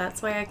 know.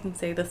 That's why I can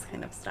say this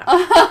kind of stuff.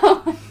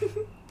 Oh.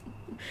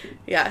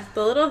 Yeah,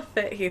 the little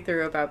fit he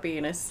threw about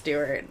being a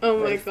steward. Oh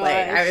my was like,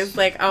 I gosh. was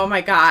like, oh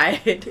my god.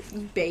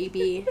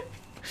 Baby.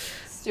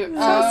 Stuart.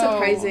 So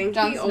surprising.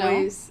 Jon He Snow.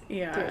 always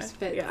Yeah. throws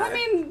fits. Yeah. I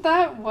mean,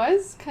 that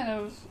was kind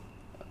of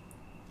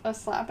a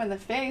slap in the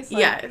face. Like,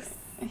 Yes.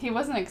 He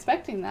wasn't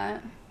expecting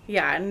that.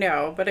 Yeah,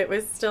 no, but it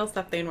was still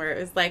something where it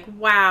was like,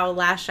 wow,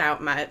 lash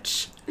out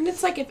much. And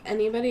it's like if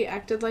anybody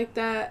acted like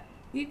that,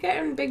 you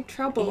get in big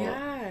trouble.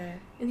 Yeah.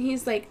 And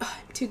he's like, oh,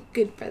 I'm too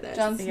good for this.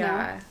 Jon Snow.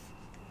 Yeah.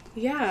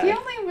 Yeah. He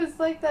only was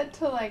like that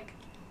to like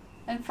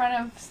in front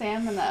of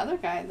Sam and the other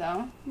guy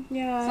though.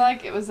 Yeah. It's not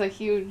like it was a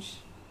huge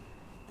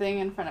thing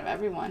in front of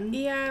everyone.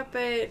 Yeah,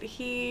 but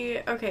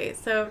okay,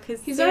 so,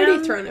 because He's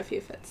already thrown a few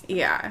fits.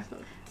 Yeah.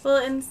 Well,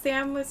 and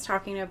Sam was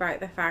talking about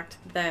the fact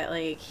that,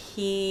 like,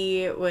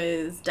 he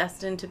was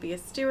destined to be a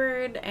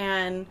steward,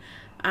 and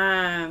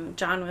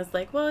John was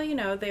like, well, you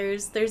know,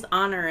 there's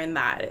honor in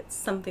that. It's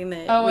something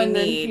that we and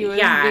then need. he was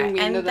yeah, being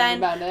mean and to them then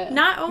about it.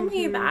 not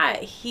only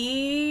that,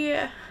 he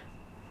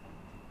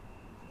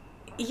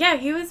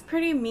was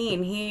pretty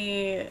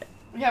mean.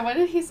 Yeah, what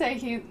did he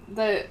say?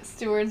 The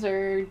stewards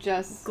are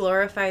just...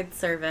 Glorified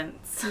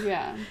servants.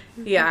 Yeah.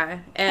 Yeah.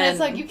 And it's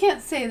like, you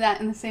can't say that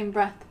in the same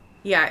breath.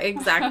 Yeah,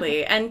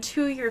 exactly. And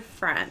to your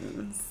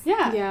friends.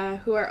 Yeah. Yeah,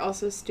 who are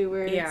also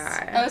stewards.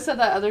 Yeah. Oh, so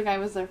that other guy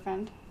was their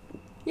friend?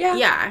 Yeah.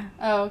 Yeah.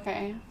 Oh,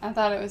 okay. I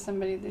thought it was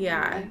somebody that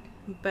Yeah. you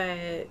like.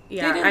 But,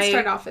 yeah. They didn't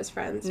start off as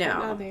friends. No. But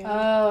now they are.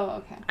 Oh,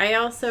 okay. I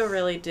also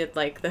really did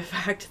like the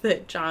fact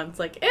that John's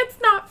like, it's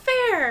not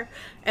fair.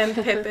 And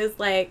Pip is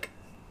like,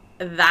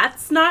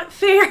 that's not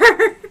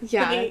fair.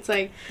 Yeah, Like, it's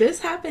like, this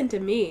happened to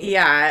me.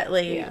 yeah,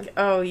 like, Yeah.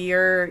 oh,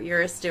 you're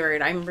a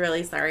steward. I'm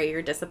really sorry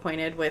you're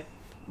disappointed with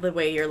the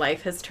way your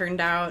life has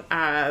turned out.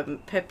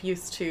 Pip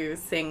used to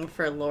sing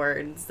for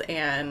lords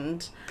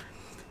and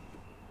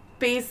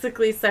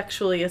basically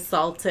sexually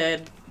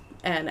assaulted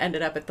and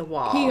ended up at the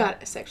wall. He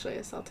got sexually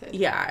assaulted.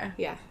 Yeah.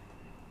 Yeah.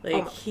 Like,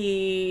 Almost.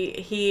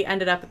 he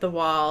ended up at the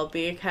wall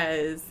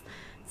because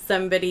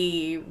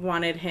somebody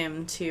wanted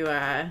him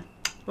to,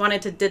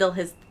 wanted to diddle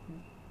his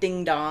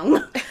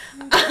ding-dong.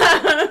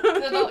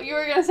 You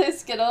were going to say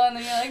Skittle, and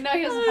then you're like, no,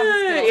 he doesn't have a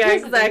Skittle. Yeah, He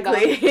has a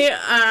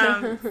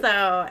ding-dong.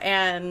 exactly.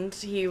 And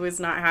he was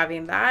not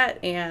having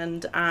that,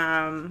 and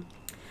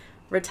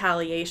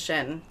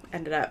retaliation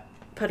ended up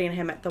putting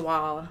him at the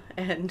wall,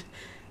 and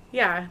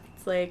yeah,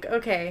 it's like,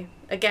 okay,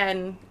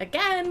 again,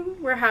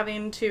 we're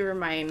having to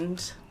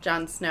remind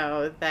Jon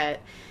Snow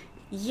that,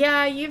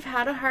 yeah, you've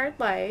had a hard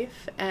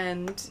life,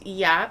 and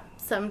yeah,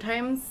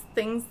 sometimes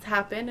things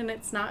happen and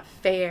it's not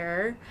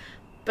fair,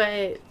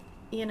 but,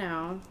 you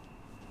know.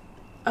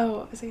 Oh,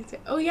 what was I going to say?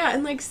 Oh, yeah,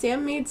 and, like,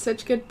 Sam made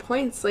such good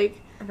points. Like,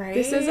 Right?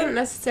 this isn't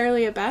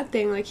necessarily a bad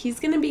thing. Like, he's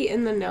going to be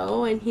in the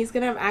know, and he's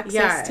going to have access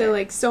Yeah. to,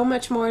 like, so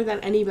much more than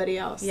anybody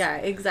else. Yeah,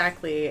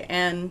 exactly.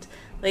 And,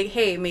 like,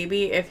 hey,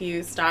 maybe if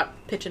you stop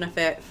pitching a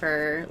fit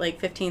for, like,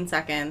 15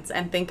 seconds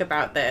and think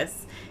about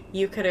this,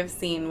 you could have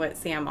seen what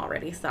Sam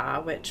already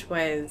saw, which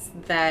was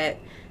that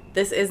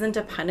this isn't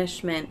a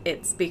punishment.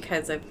 It's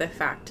because of the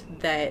fact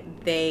that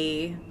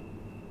they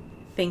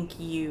think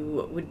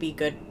you would be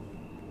good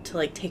to,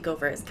 like, take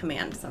over his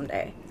command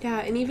someday. Yeah,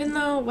 and even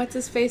though,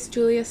 what's-his-face,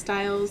 Julia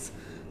Stiles,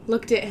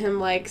 looked at him,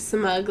 like,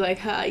 smug, like,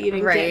 huh, you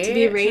didn't get to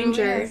be Right?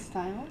 Ranger. Julia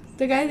Stiles?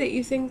 The guy that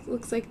you think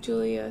looks like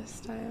Julia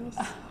Stiles.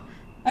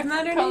 I Isn't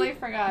that her totally name?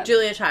 forgot.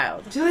 Julia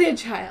Child. Julia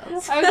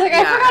Childs. I was like, I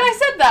Yeah. forgot I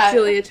said that.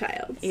 Julia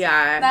Childs.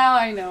 Yeah. Now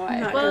I know why.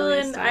 Not Well,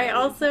 Julia and I Stiles.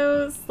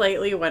 also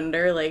slightly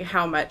wonder, like,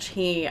 how much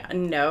he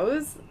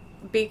knows,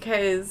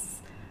 because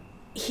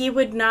he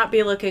would not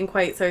be looking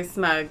quite so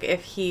smug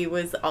if he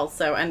was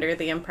also under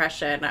the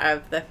impression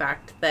of the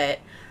fact that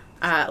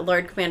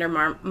Lord Commander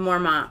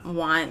Mormont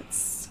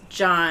wants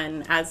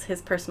John as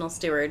his personal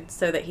steward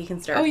so that he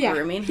can start Oh, yeah.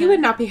 grooming He him. would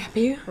not be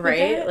happy with Right?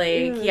 it.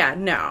 Like, Mm. yeah,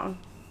 no.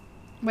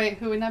 Wait,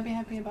 who would not be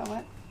happy about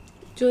what?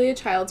 Julia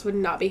Childs would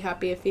not be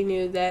happy if he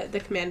knew that the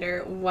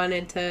commander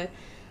wanted to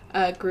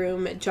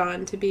groom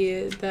John to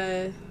be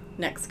the...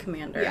 Next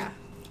commander. Yeah.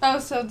 Oh,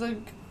 so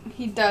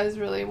he does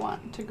really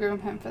want to groom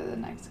him for the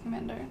next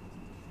commander.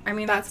 I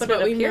mean, That's that's, what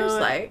what it we know appears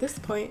at like. this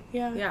point,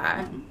 yeah.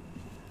 Yeah.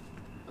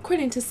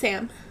 According to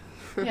Sam.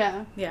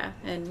 Yeah. Yeah.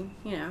 And,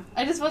 you know.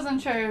 I just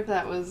wasn't sure if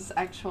that was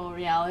actual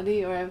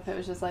reality or if it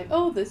was just like,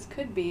 oh, this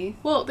could be.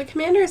 Well, the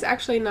commander is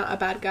actually not a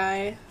bad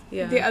guy.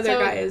 Yeah. The other So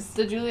guy is...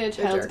 the Julia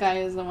Childs jerk. guy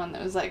is the one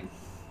that was like,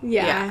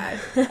 Yeah.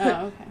 oh,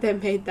 okay.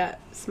 That made that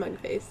smug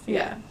face.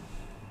 Yeah.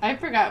 I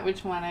forgot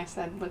which one I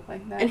said looked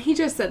like that. And he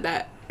just said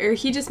that, or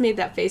he just made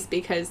that face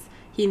because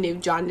he knew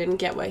John didn't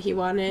get what he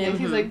wanted. Yeah,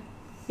 he's like,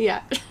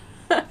 Yeah.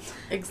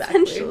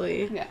 Exactly.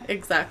 Essentially. yeah.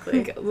 Exactly.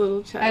 Like a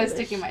little childish. I was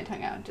sticking my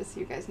tongue out, just so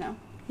you guys know.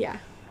 Yeah.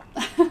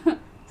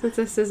 Since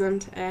this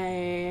isn't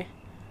a...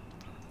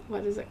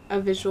 What is it?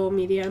 A visual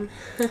medium.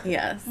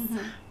 Yes.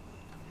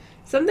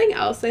 Something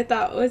else I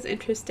thought was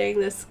interesting.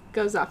 This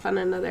goes off on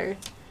another...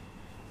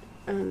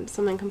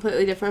 something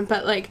completely different.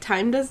 But, like,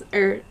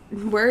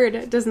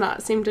 word does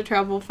not seem to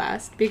travel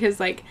fast. Because,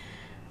 like...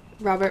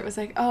 Robert was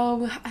like,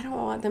 oh, I don't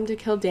want them to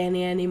kill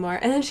Dany anymore.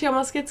 And then she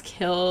almost gets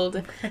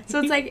killed. So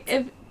it's like,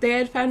 if they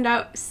had found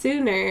out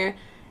sooner,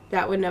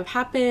 that wouldn't have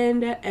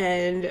happened.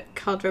 And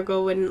Khal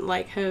Drogo wouldn't,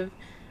 like, have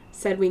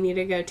said we need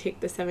to go take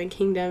the Seven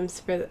Kingdoms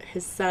for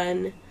his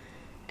son.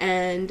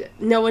 And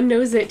no one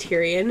knows that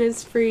Tyrion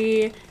is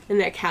free. And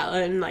that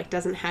Catelyn, like,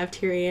 doesn't have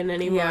Tyrion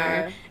anymore.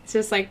 Yeah. It's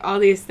just, like, all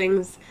these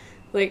things,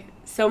 like,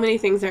 so many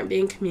things aren't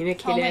being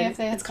communicated. Only if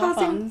they had it's cell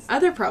causing phones.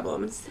 other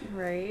problems.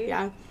 Right?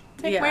 Yeah.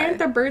 Like, Yeah. why aren't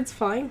the birds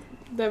flying?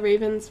 The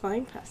ravens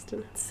flying fast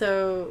enough?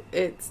 So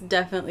it's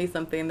definitely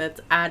something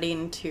that's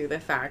adding to the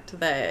fact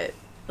that,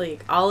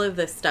 like, all of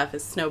this stuff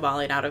is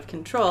snowballing out of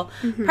control,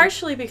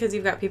 partially because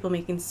you've got people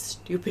making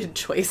stupid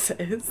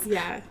choices,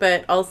 Yeah.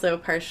 but also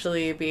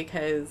partially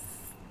because,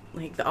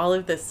 like, all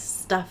of this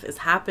stuff is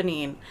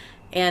happening,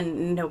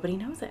 and nobody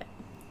knows it.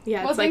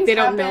 Yeah, Well, it's like things they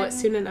don't know it happen-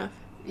 soon enough.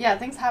 Yeah,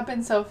 things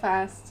happen so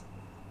fast,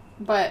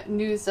 but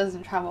news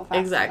doesn't travel fast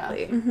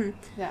Exactly. enough. Mm-hmm.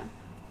 Yeah.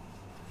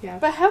 Yeah.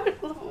 But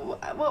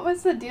what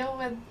was the deal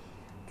with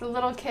the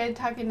little kid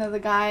talking to the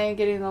guy,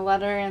 getting the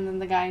letter, and then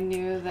the guy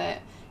knew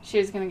that she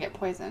was going to get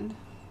poisoned?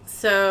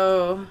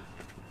 So,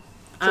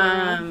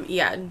 Jorah.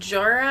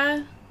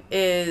 Jorah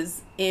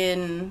is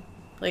in,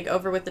 like,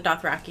 over with the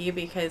Dothraki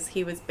because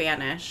he was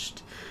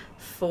banished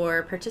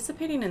for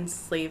participating in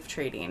slave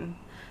trading.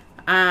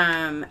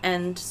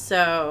 And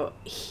so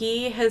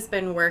he has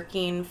been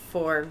working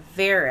for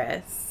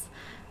Varys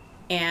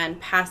and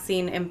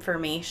passing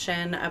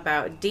information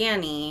about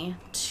Dany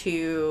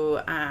to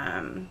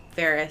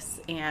Varys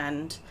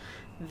and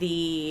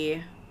the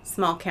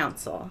small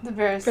council. The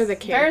Varys. For the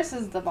king. Varys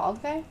is the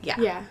bald guy?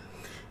 Yeah.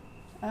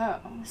 Oh.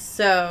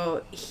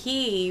 So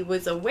he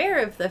was aware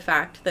of the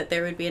fact that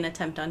there would be an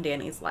attempt on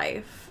Dany's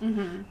life.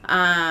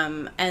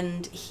 Mm-hmm.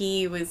 And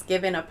he was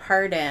given a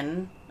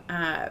pardon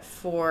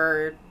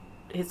for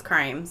his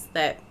crimes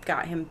that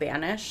got him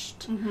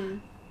banished Mm-hmm.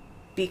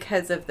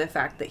 because of the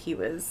fact that he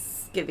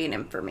was giving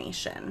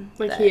information.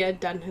 Like that- he had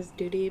done his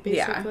duty,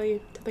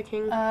 basically, to the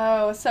king.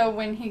 Oh, so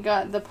when he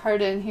got the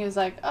pardon, he was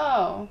like,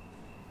 oh,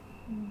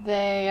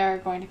 they are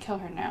going to kill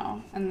her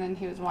now. And then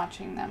he was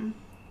watching them.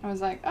 I was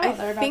like, oh,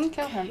 they're about to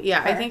kill him.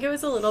 Yeah, I her. think it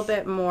was a little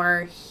bit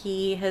more.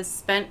 He has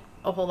spent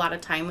a whole lot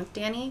of time with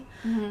Dany,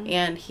 Mhm.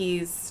 and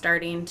he's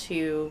starting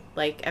to,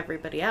 like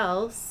everybody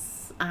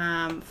else,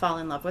 fall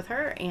in love with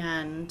her.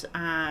 And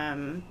I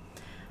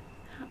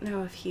don't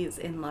know if he's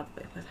in love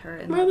with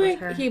her. More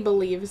like he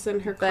believes in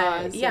her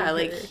cause. But yeah, and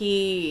like her-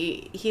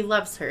 he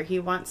loves her. He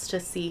wants to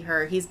see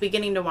her. He's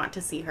beginning to want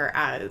to see her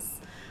as,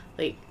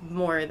 like,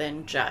 more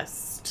than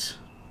just.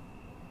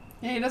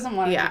 Yeah, he doesn't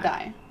want her Yeah. to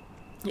die.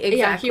 Exactly.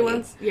 Yeah, he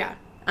wants. Yeah.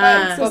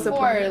 But so before,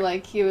 supportive.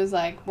 like, he was,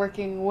 like,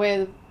 working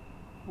with,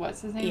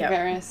 what's his name? Yep.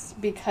 Varys,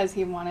 because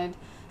he wanted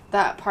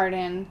that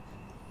pardon.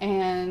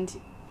 And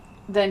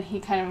then he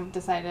kind of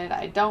decided,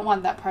 I don't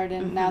want that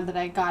pardon. Now that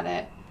I got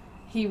it,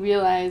 he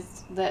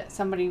realized that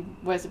somebody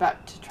was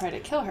about to try to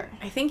kill her.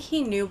 I think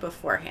he knew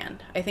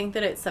beforehand. I think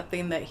that it's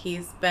something that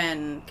he's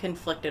been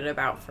conflicted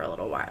about for a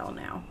little while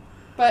now.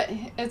 But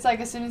it's like,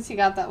 as soon as he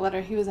got that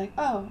letter, he was like,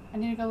 oh, I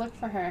need to go look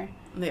for her.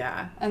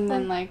 Yeah. And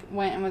then, like,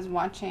 went and was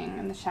watching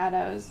in the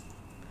shadows.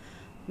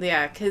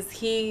 Yeah, because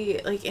he,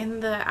 like,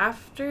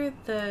 after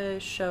the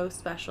show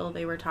special,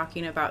 they were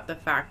talking about the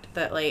fact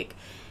that, like,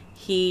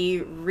 he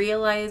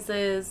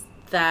realizes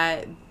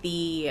that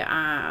the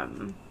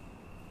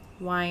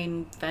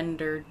wine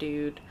vendor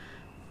dude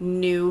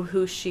knew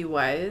who she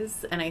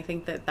was, and I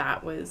think that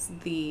that was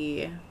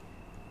the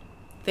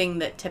thing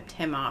that tipped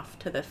him off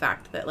to the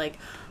fact that, like,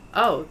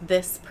 oh,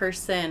 this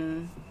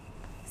person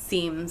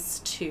seems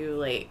to,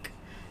 like,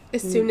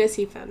 As soon as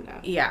he found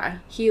out, yeah,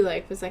 he,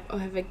 like, was like, oh,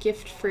 I have a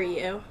gift for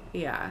you.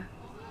 yeah.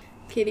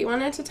 Katie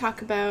wanted to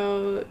talk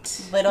about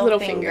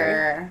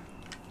Littlefinger.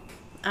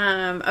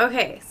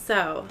 Okay,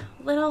 so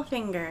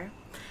Littlefinger.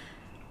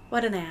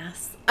 What an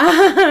ass.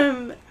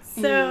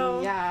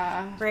 So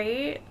Yeah.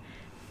 right?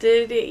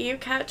 Did you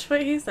catch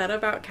what he said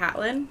about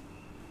Catelyn?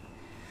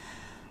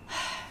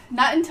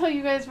 Not until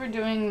you guys were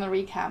doing the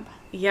recap.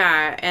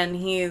 Yeah, and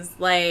he's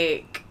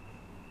like,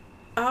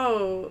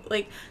 oh,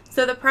 like,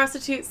 so the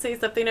prostitutes say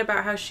something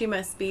about how she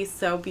must be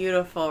so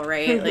beautiful,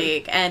 right?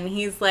 Like, and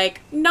he's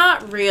like,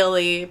 not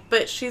really,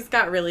 but she's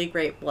got really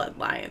great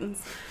bloodlines.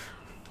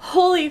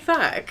 Holy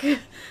fuck.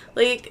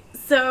 Like,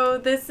 so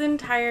this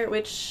entire,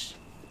 which,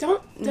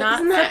 Not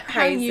Isn't that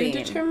how you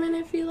surprising. determine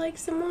if you like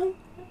someone?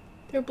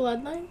 Their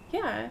bloodline?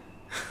 yeah.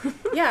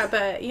 Yeah,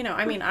 but, you know,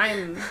 I mean,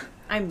 I'm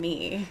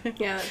me.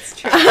 Yeah, that's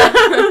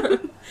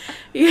true.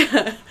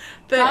 Yeah.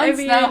 But Jon I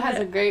mean, Snow has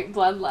a great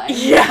bloodline.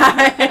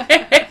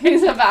 yeah.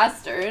 He's a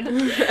bastard.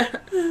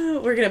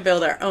 We're going to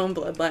build our own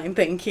bloodline,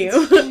 thank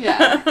you.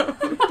 Yeah.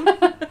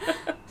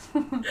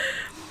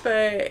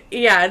 But,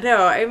 yeah,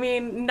 no, I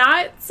mean,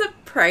 not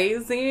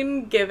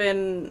surprising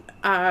given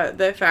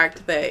the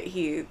fact that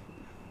he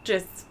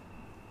just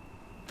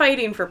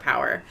fighting for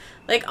power.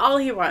 Like, all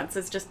he wants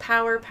is just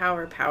power,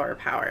 power, power,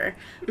 power.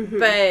 Mhm.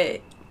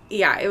 But,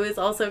 yeah, it was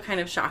also kind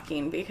of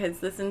shocking because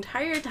this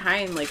entire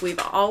time, like, we've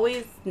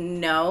always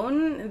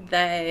known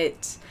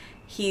that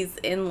he's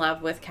in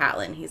love with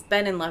Catelyn. He's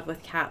been in love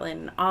with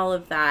Catelyn, all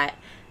of that.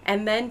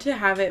 And then to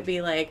have it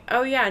be like,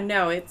 oh yeah,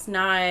 no, it's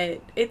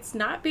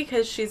not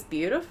because she's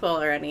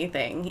beautiful or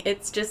anything.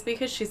 It's just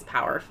because she's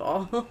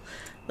powerful.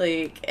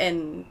 Like,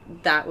 and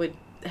that would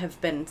have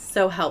been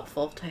so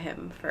helpful to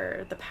him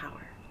for the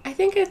power. I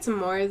think it's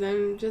more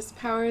than just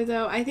power,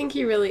 though. I think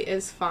he really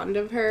is fond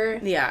of her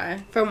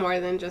Yeah. for more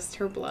than just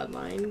her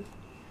bloodline.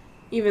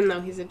 Even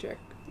though he's a jerk.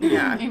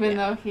 Yeah. Even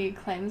though he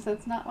claims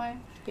that's not why.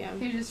 Yeah.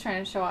 He was just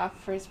trying to show off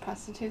for his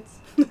prostitutes.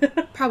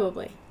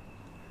 Probably.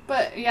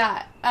 But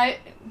yeah, I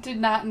did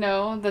not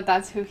know that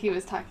that's who he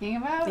was talking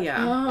about. Yeah.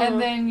 Oh. And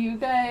then you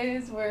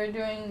guys were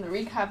doing the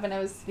recap, and I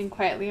was sitting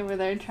quietly over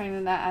there trying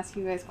to not ask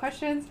you guys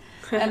questions.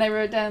 And I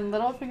wrote down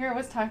Littlefinger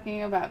was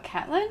talking about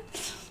Catelyn.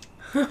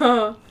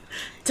 Yeah,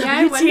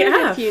 I wondered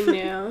WTF. if you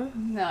knew.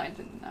 No, I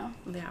didn't know.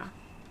 Yeah.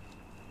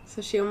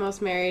 So she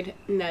almost married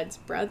Ned's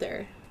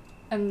brother.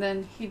 And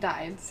then he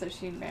died, so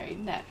she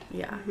married Ned.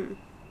 Yeah.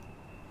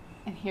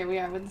 And here we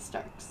are with the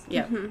Starks.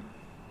 Yep.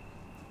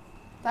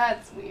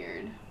 That's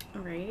weird.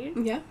 Right?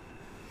 Yeah.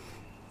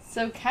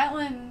 So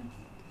Catelyn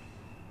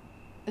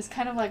is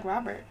kind of like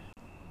Robert.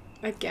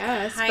 I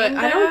guess. But Kinda.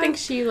 I don't think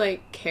she,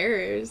 like,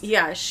 cares.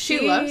 Yeah,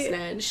 She loves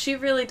Ned. She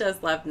really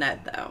does love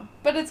Ned, though.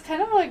 But it's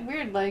kind of like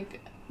weird.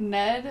 Like,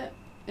 Ned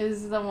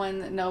is the one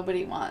that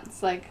nobody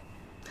wants. Like,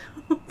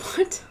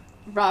 What?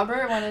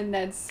 Robert wanted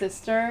Ned's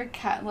sister.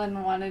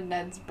 Catelyn wanted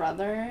Ned's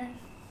brother.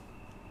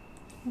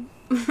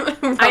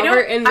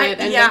 Robert and Ned.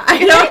 end up I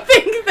together. don't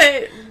think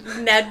that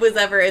Ned was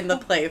ever in the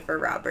play for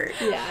Robert.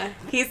 Yeah.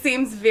 He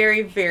seems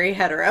very, very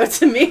hetero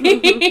to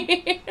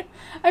me.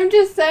 I'm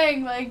just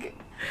saying, like,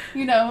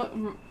 you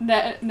know,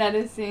 Ned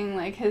is seeing,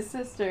 like, his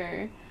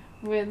sister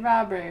with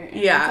Robert.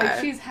 And Yeah. It's like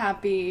she's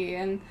happy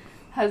and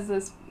has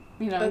this,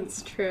 you know,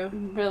 That's true.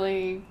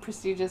 really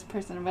prestigious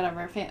person or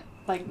whatever,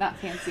 like, not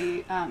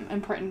fancy,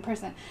 important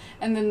person.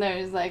 And then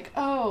there's, like,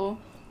 oh,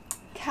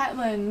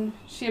 Catelyn,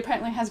 she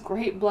apparently has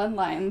great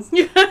bloodlines.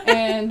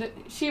 And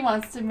she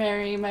wants to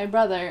marry my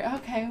brother.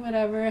 Okay,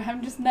 whatever.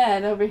 I'm just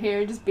Ned over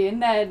here, just being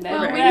Ned.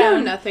 Well, around. we know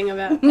nothing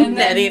about And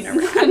Netting then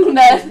around.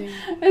 Ned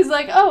is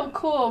like, oh,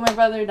 cool, my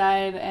brother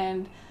died,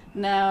 and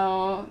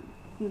now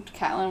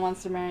Catelyn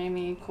wants to marry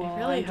me. Cool. I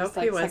really I'm hope just,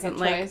 he like, wasn't second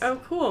like, choice. oh,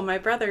 cool, my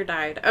brother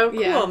died. Oh,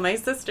 cool, Yeah. my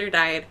sister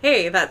died.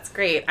 Hey, that's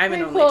great. I'm an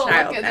Hey, only cool,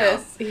 child look at now.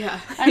 this. Yeah.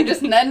 I'm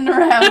just Nedding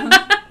around.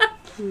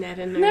 Ned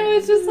and No,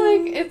 it's just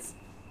like,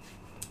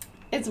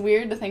 it's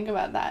weird to think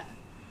about that.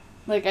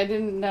 Like, I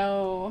didn't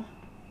know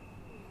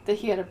that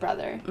he had a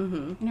brother.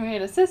 Mm-hmm. I knew he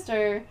had a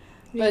sister,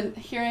 but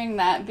hearing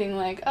that, being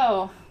like,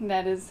 oh,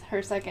 Ned is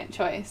her second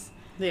choice.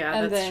 Yeah,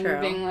 And that's then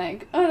true. being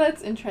like, oh,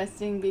 that's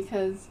interesting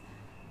because,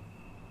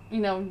 you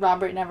know,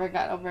 Robert never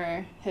got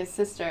over his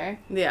sister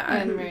Yeah.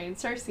 and married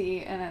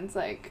Cersei, and it's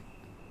like,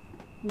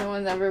 no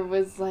one ever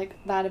was like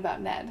that about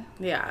Ned.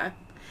 Yeah.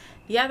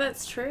 Yeah,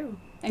 that's true.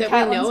 And That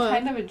we know Catelyn's of.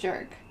 kind of a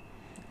jerk.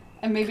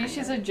 And maybe Kind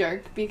she's of. a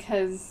jerk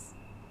because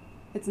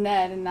it's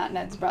Ned and not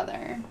Ned's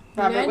brother.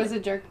 Robert Ned- was a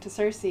jerk to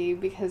Cersei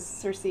because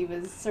Cersei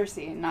was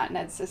Cersei and not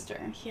Ned's sister.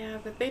 Yeah,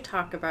 but they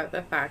talk about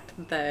the fact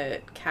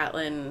that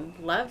Catelyn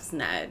loves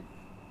Ned.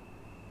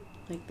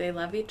 Like, they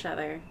love each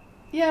other.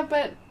 Yeah,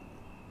 but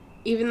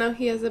Even though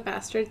he has a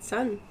bastard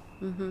son.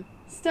 Mm-hmm.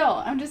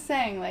 still, I'm just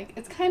saying, like,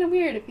 it's kind of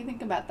weird if you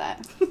think about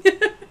that.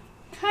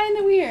 Kind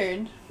of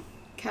weird.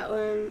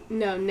 Catelyn,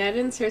 no, Ned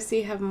and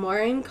Cersei have more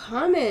in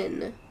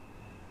common.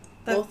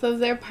 That- Both of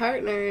their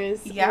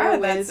partners Yeah, are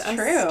with that's a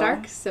true.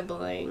 Stark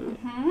sibling.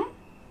 Hmm?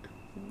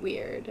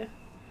 Weird.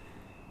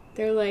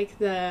 They're like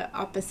the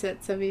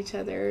opposites of each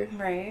other in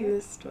Right.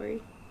 this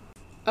story.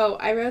 Oh,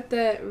 I wrote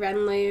that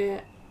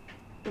Renly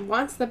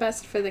wants the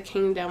best for the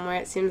kingdom, where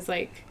it seems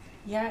like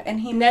Yeah, and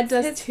he Ned makes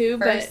does his too,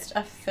 but- first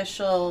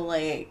official,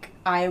 like,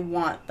 I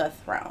want the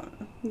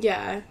throne.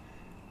 yeah.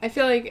 I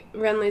feel like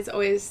Renly's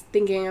always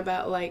thinking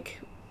about, like,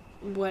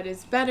 what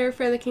is better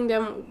for the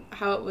kingdom,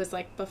 how it was,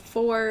 like,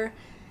 before,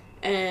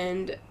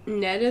 and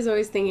Ned is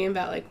always thinking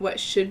about, like, what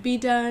should be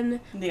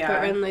done, Yeah.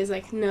 but Renly's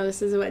like, no,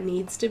 this is what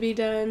needs to be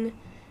done,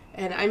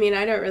 and, I mean,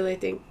 I don't really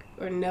think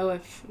or know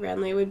if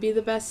Renly would be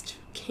the best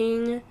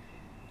king,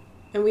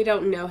 and we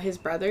don't know his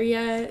brother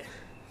yet.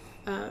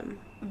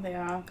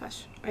 Yeah.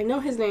 Gosh, I know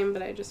his name,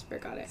 but I just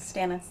forgot it.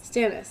 Stannis.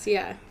 Stannis,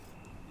 yeah.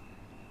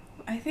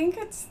 I think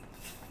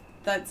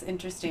that's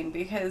interesting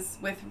because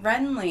with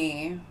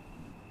Renly,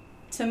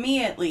 to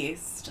me at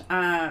least,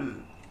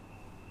 I'm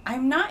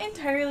not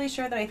entirely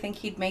sure that I think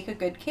he'd make a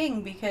good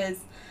king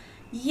because,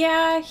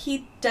 yeah,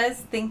 he does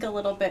think a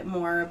little bit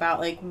more about,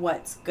 like,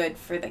 what's good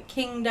for the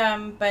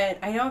kingdom, but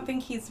I don't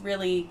think his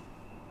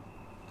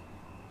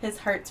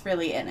heart's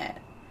really in it.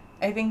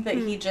 I think that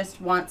he just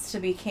wants to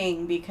be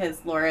king because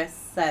Loras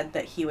said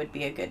that he would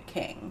be a good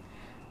king.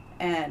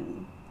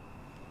 And,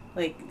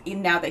 like,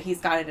 now that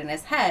he's got it in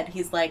his head,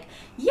 he's like,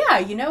 yeah,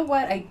 you know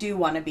what? I do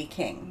want to be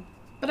king.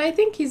 But I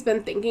think he's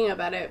been thinking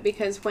about it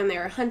because when they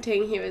were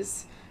hunting,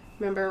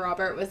 remember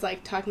Robert was,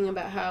 like, talking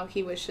about how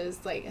he wishes,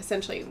 like,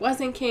 essentially he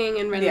wasn't king,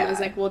 and Renly was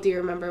Yeah. like, well, do you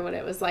remember what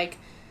it was like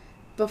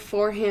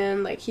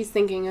beforehand? Like, he's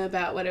thinking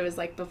about what it was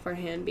like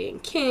beforehand being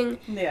king,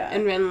 Yeah.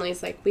 and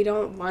Renly's like, we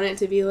don't want it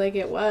to be like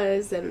it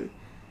was, and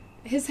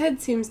his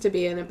head seems to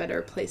be in a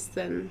better place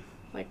than,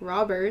 like,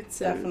 Robert's.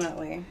 And,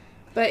 Definitely.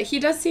 but he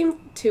does seem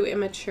too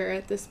immature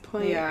at this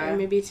point, Yeah. or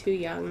maybe too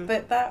young.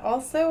 But that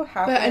also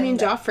happened. But I mean,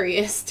 Joffrey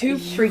is too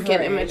You're freaking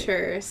right.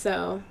 immature,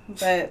 so...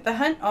 But the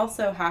hunt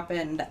also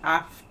happened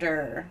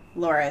after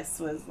Loras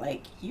was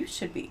like, you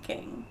should be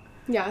king.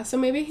 Yeah, so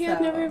maybe he had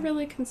So- never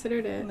really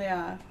considered it.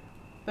 Yeah.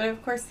 But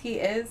of course, he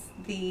is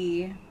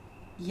the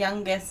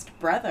youngest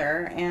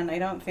brother, and I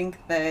don't think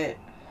that,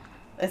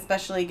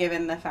 especially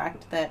given the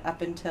fact that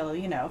up until,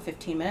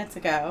 15 minutes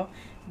ago,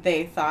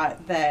 they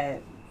thought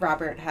that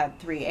Robert had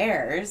 3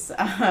 heirs,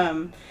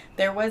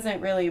 there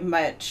wasn't really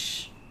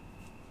much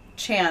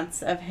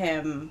chance of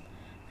him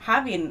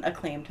having a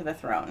claim to the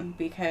throne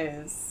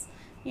because,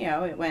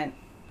 it went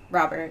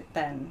Robert,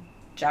 then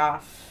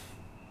Joff.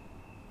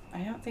 I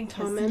don't think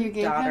his Tommen. You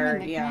gave daughter,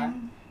 him a yeah.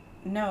 nickname?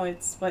 No,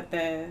 it's what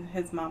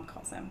his mom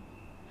calls him.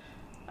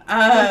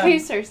 Okay,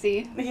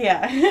 Cersei.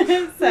 Yeah.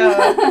 So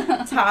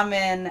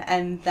Tommen,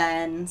 and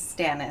then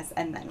Stannis,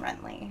 and then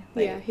Renly.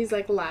 Yeah, he's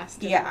like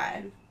last.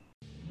 Yeah.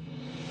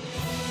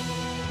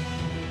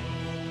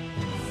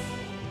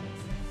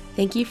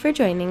 Thank you for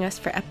joining us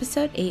for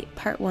episode 8,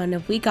 part 1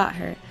 of We Got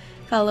Her.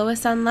 Follow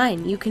us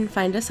online. You can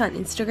find us on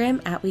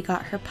Instagram at We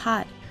Got Her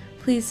Pod.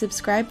 Please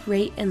subscribe,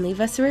 rate, and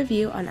leave us a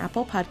review on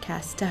Apple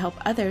Podcasts to help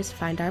others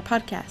find our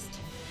podcast.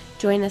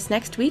 Join us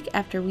next week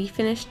after we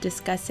finish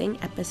discussing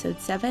episode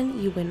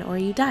 7, You Win or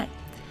You Die.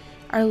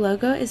 Our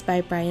logo is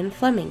by Brian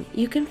Fleming.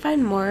 You can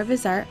find more of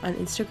his art on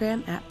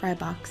Instagram at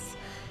Brybox.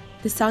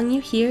 The song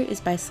you hear is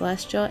by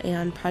Celestial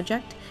Aeon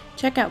Project.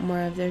 Check out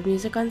more of their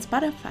music on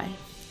Spotify.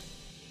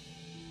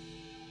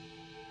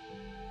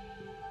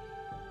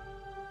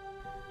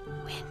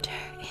 Winter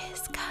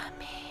is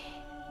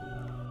coming.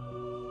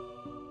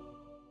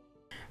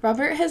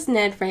 Robert has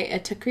Ned write a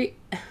decree.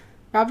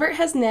 Robert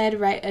has Ned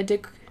write. I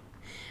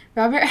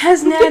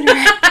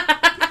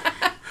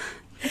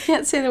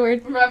can't say the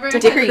word.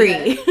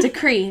 Decree.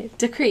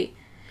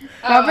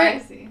 Oh, I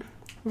see.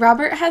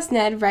 Robert has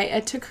Ned write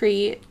a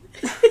decree.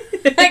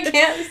 I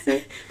can't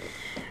say.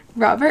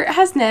 Robert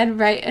has Ned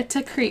write a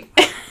decree.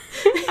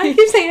 I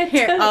keep saying it.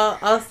 Here,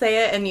 I'll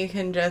say it and you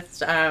can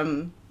just,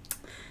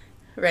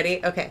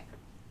 ready? Okay.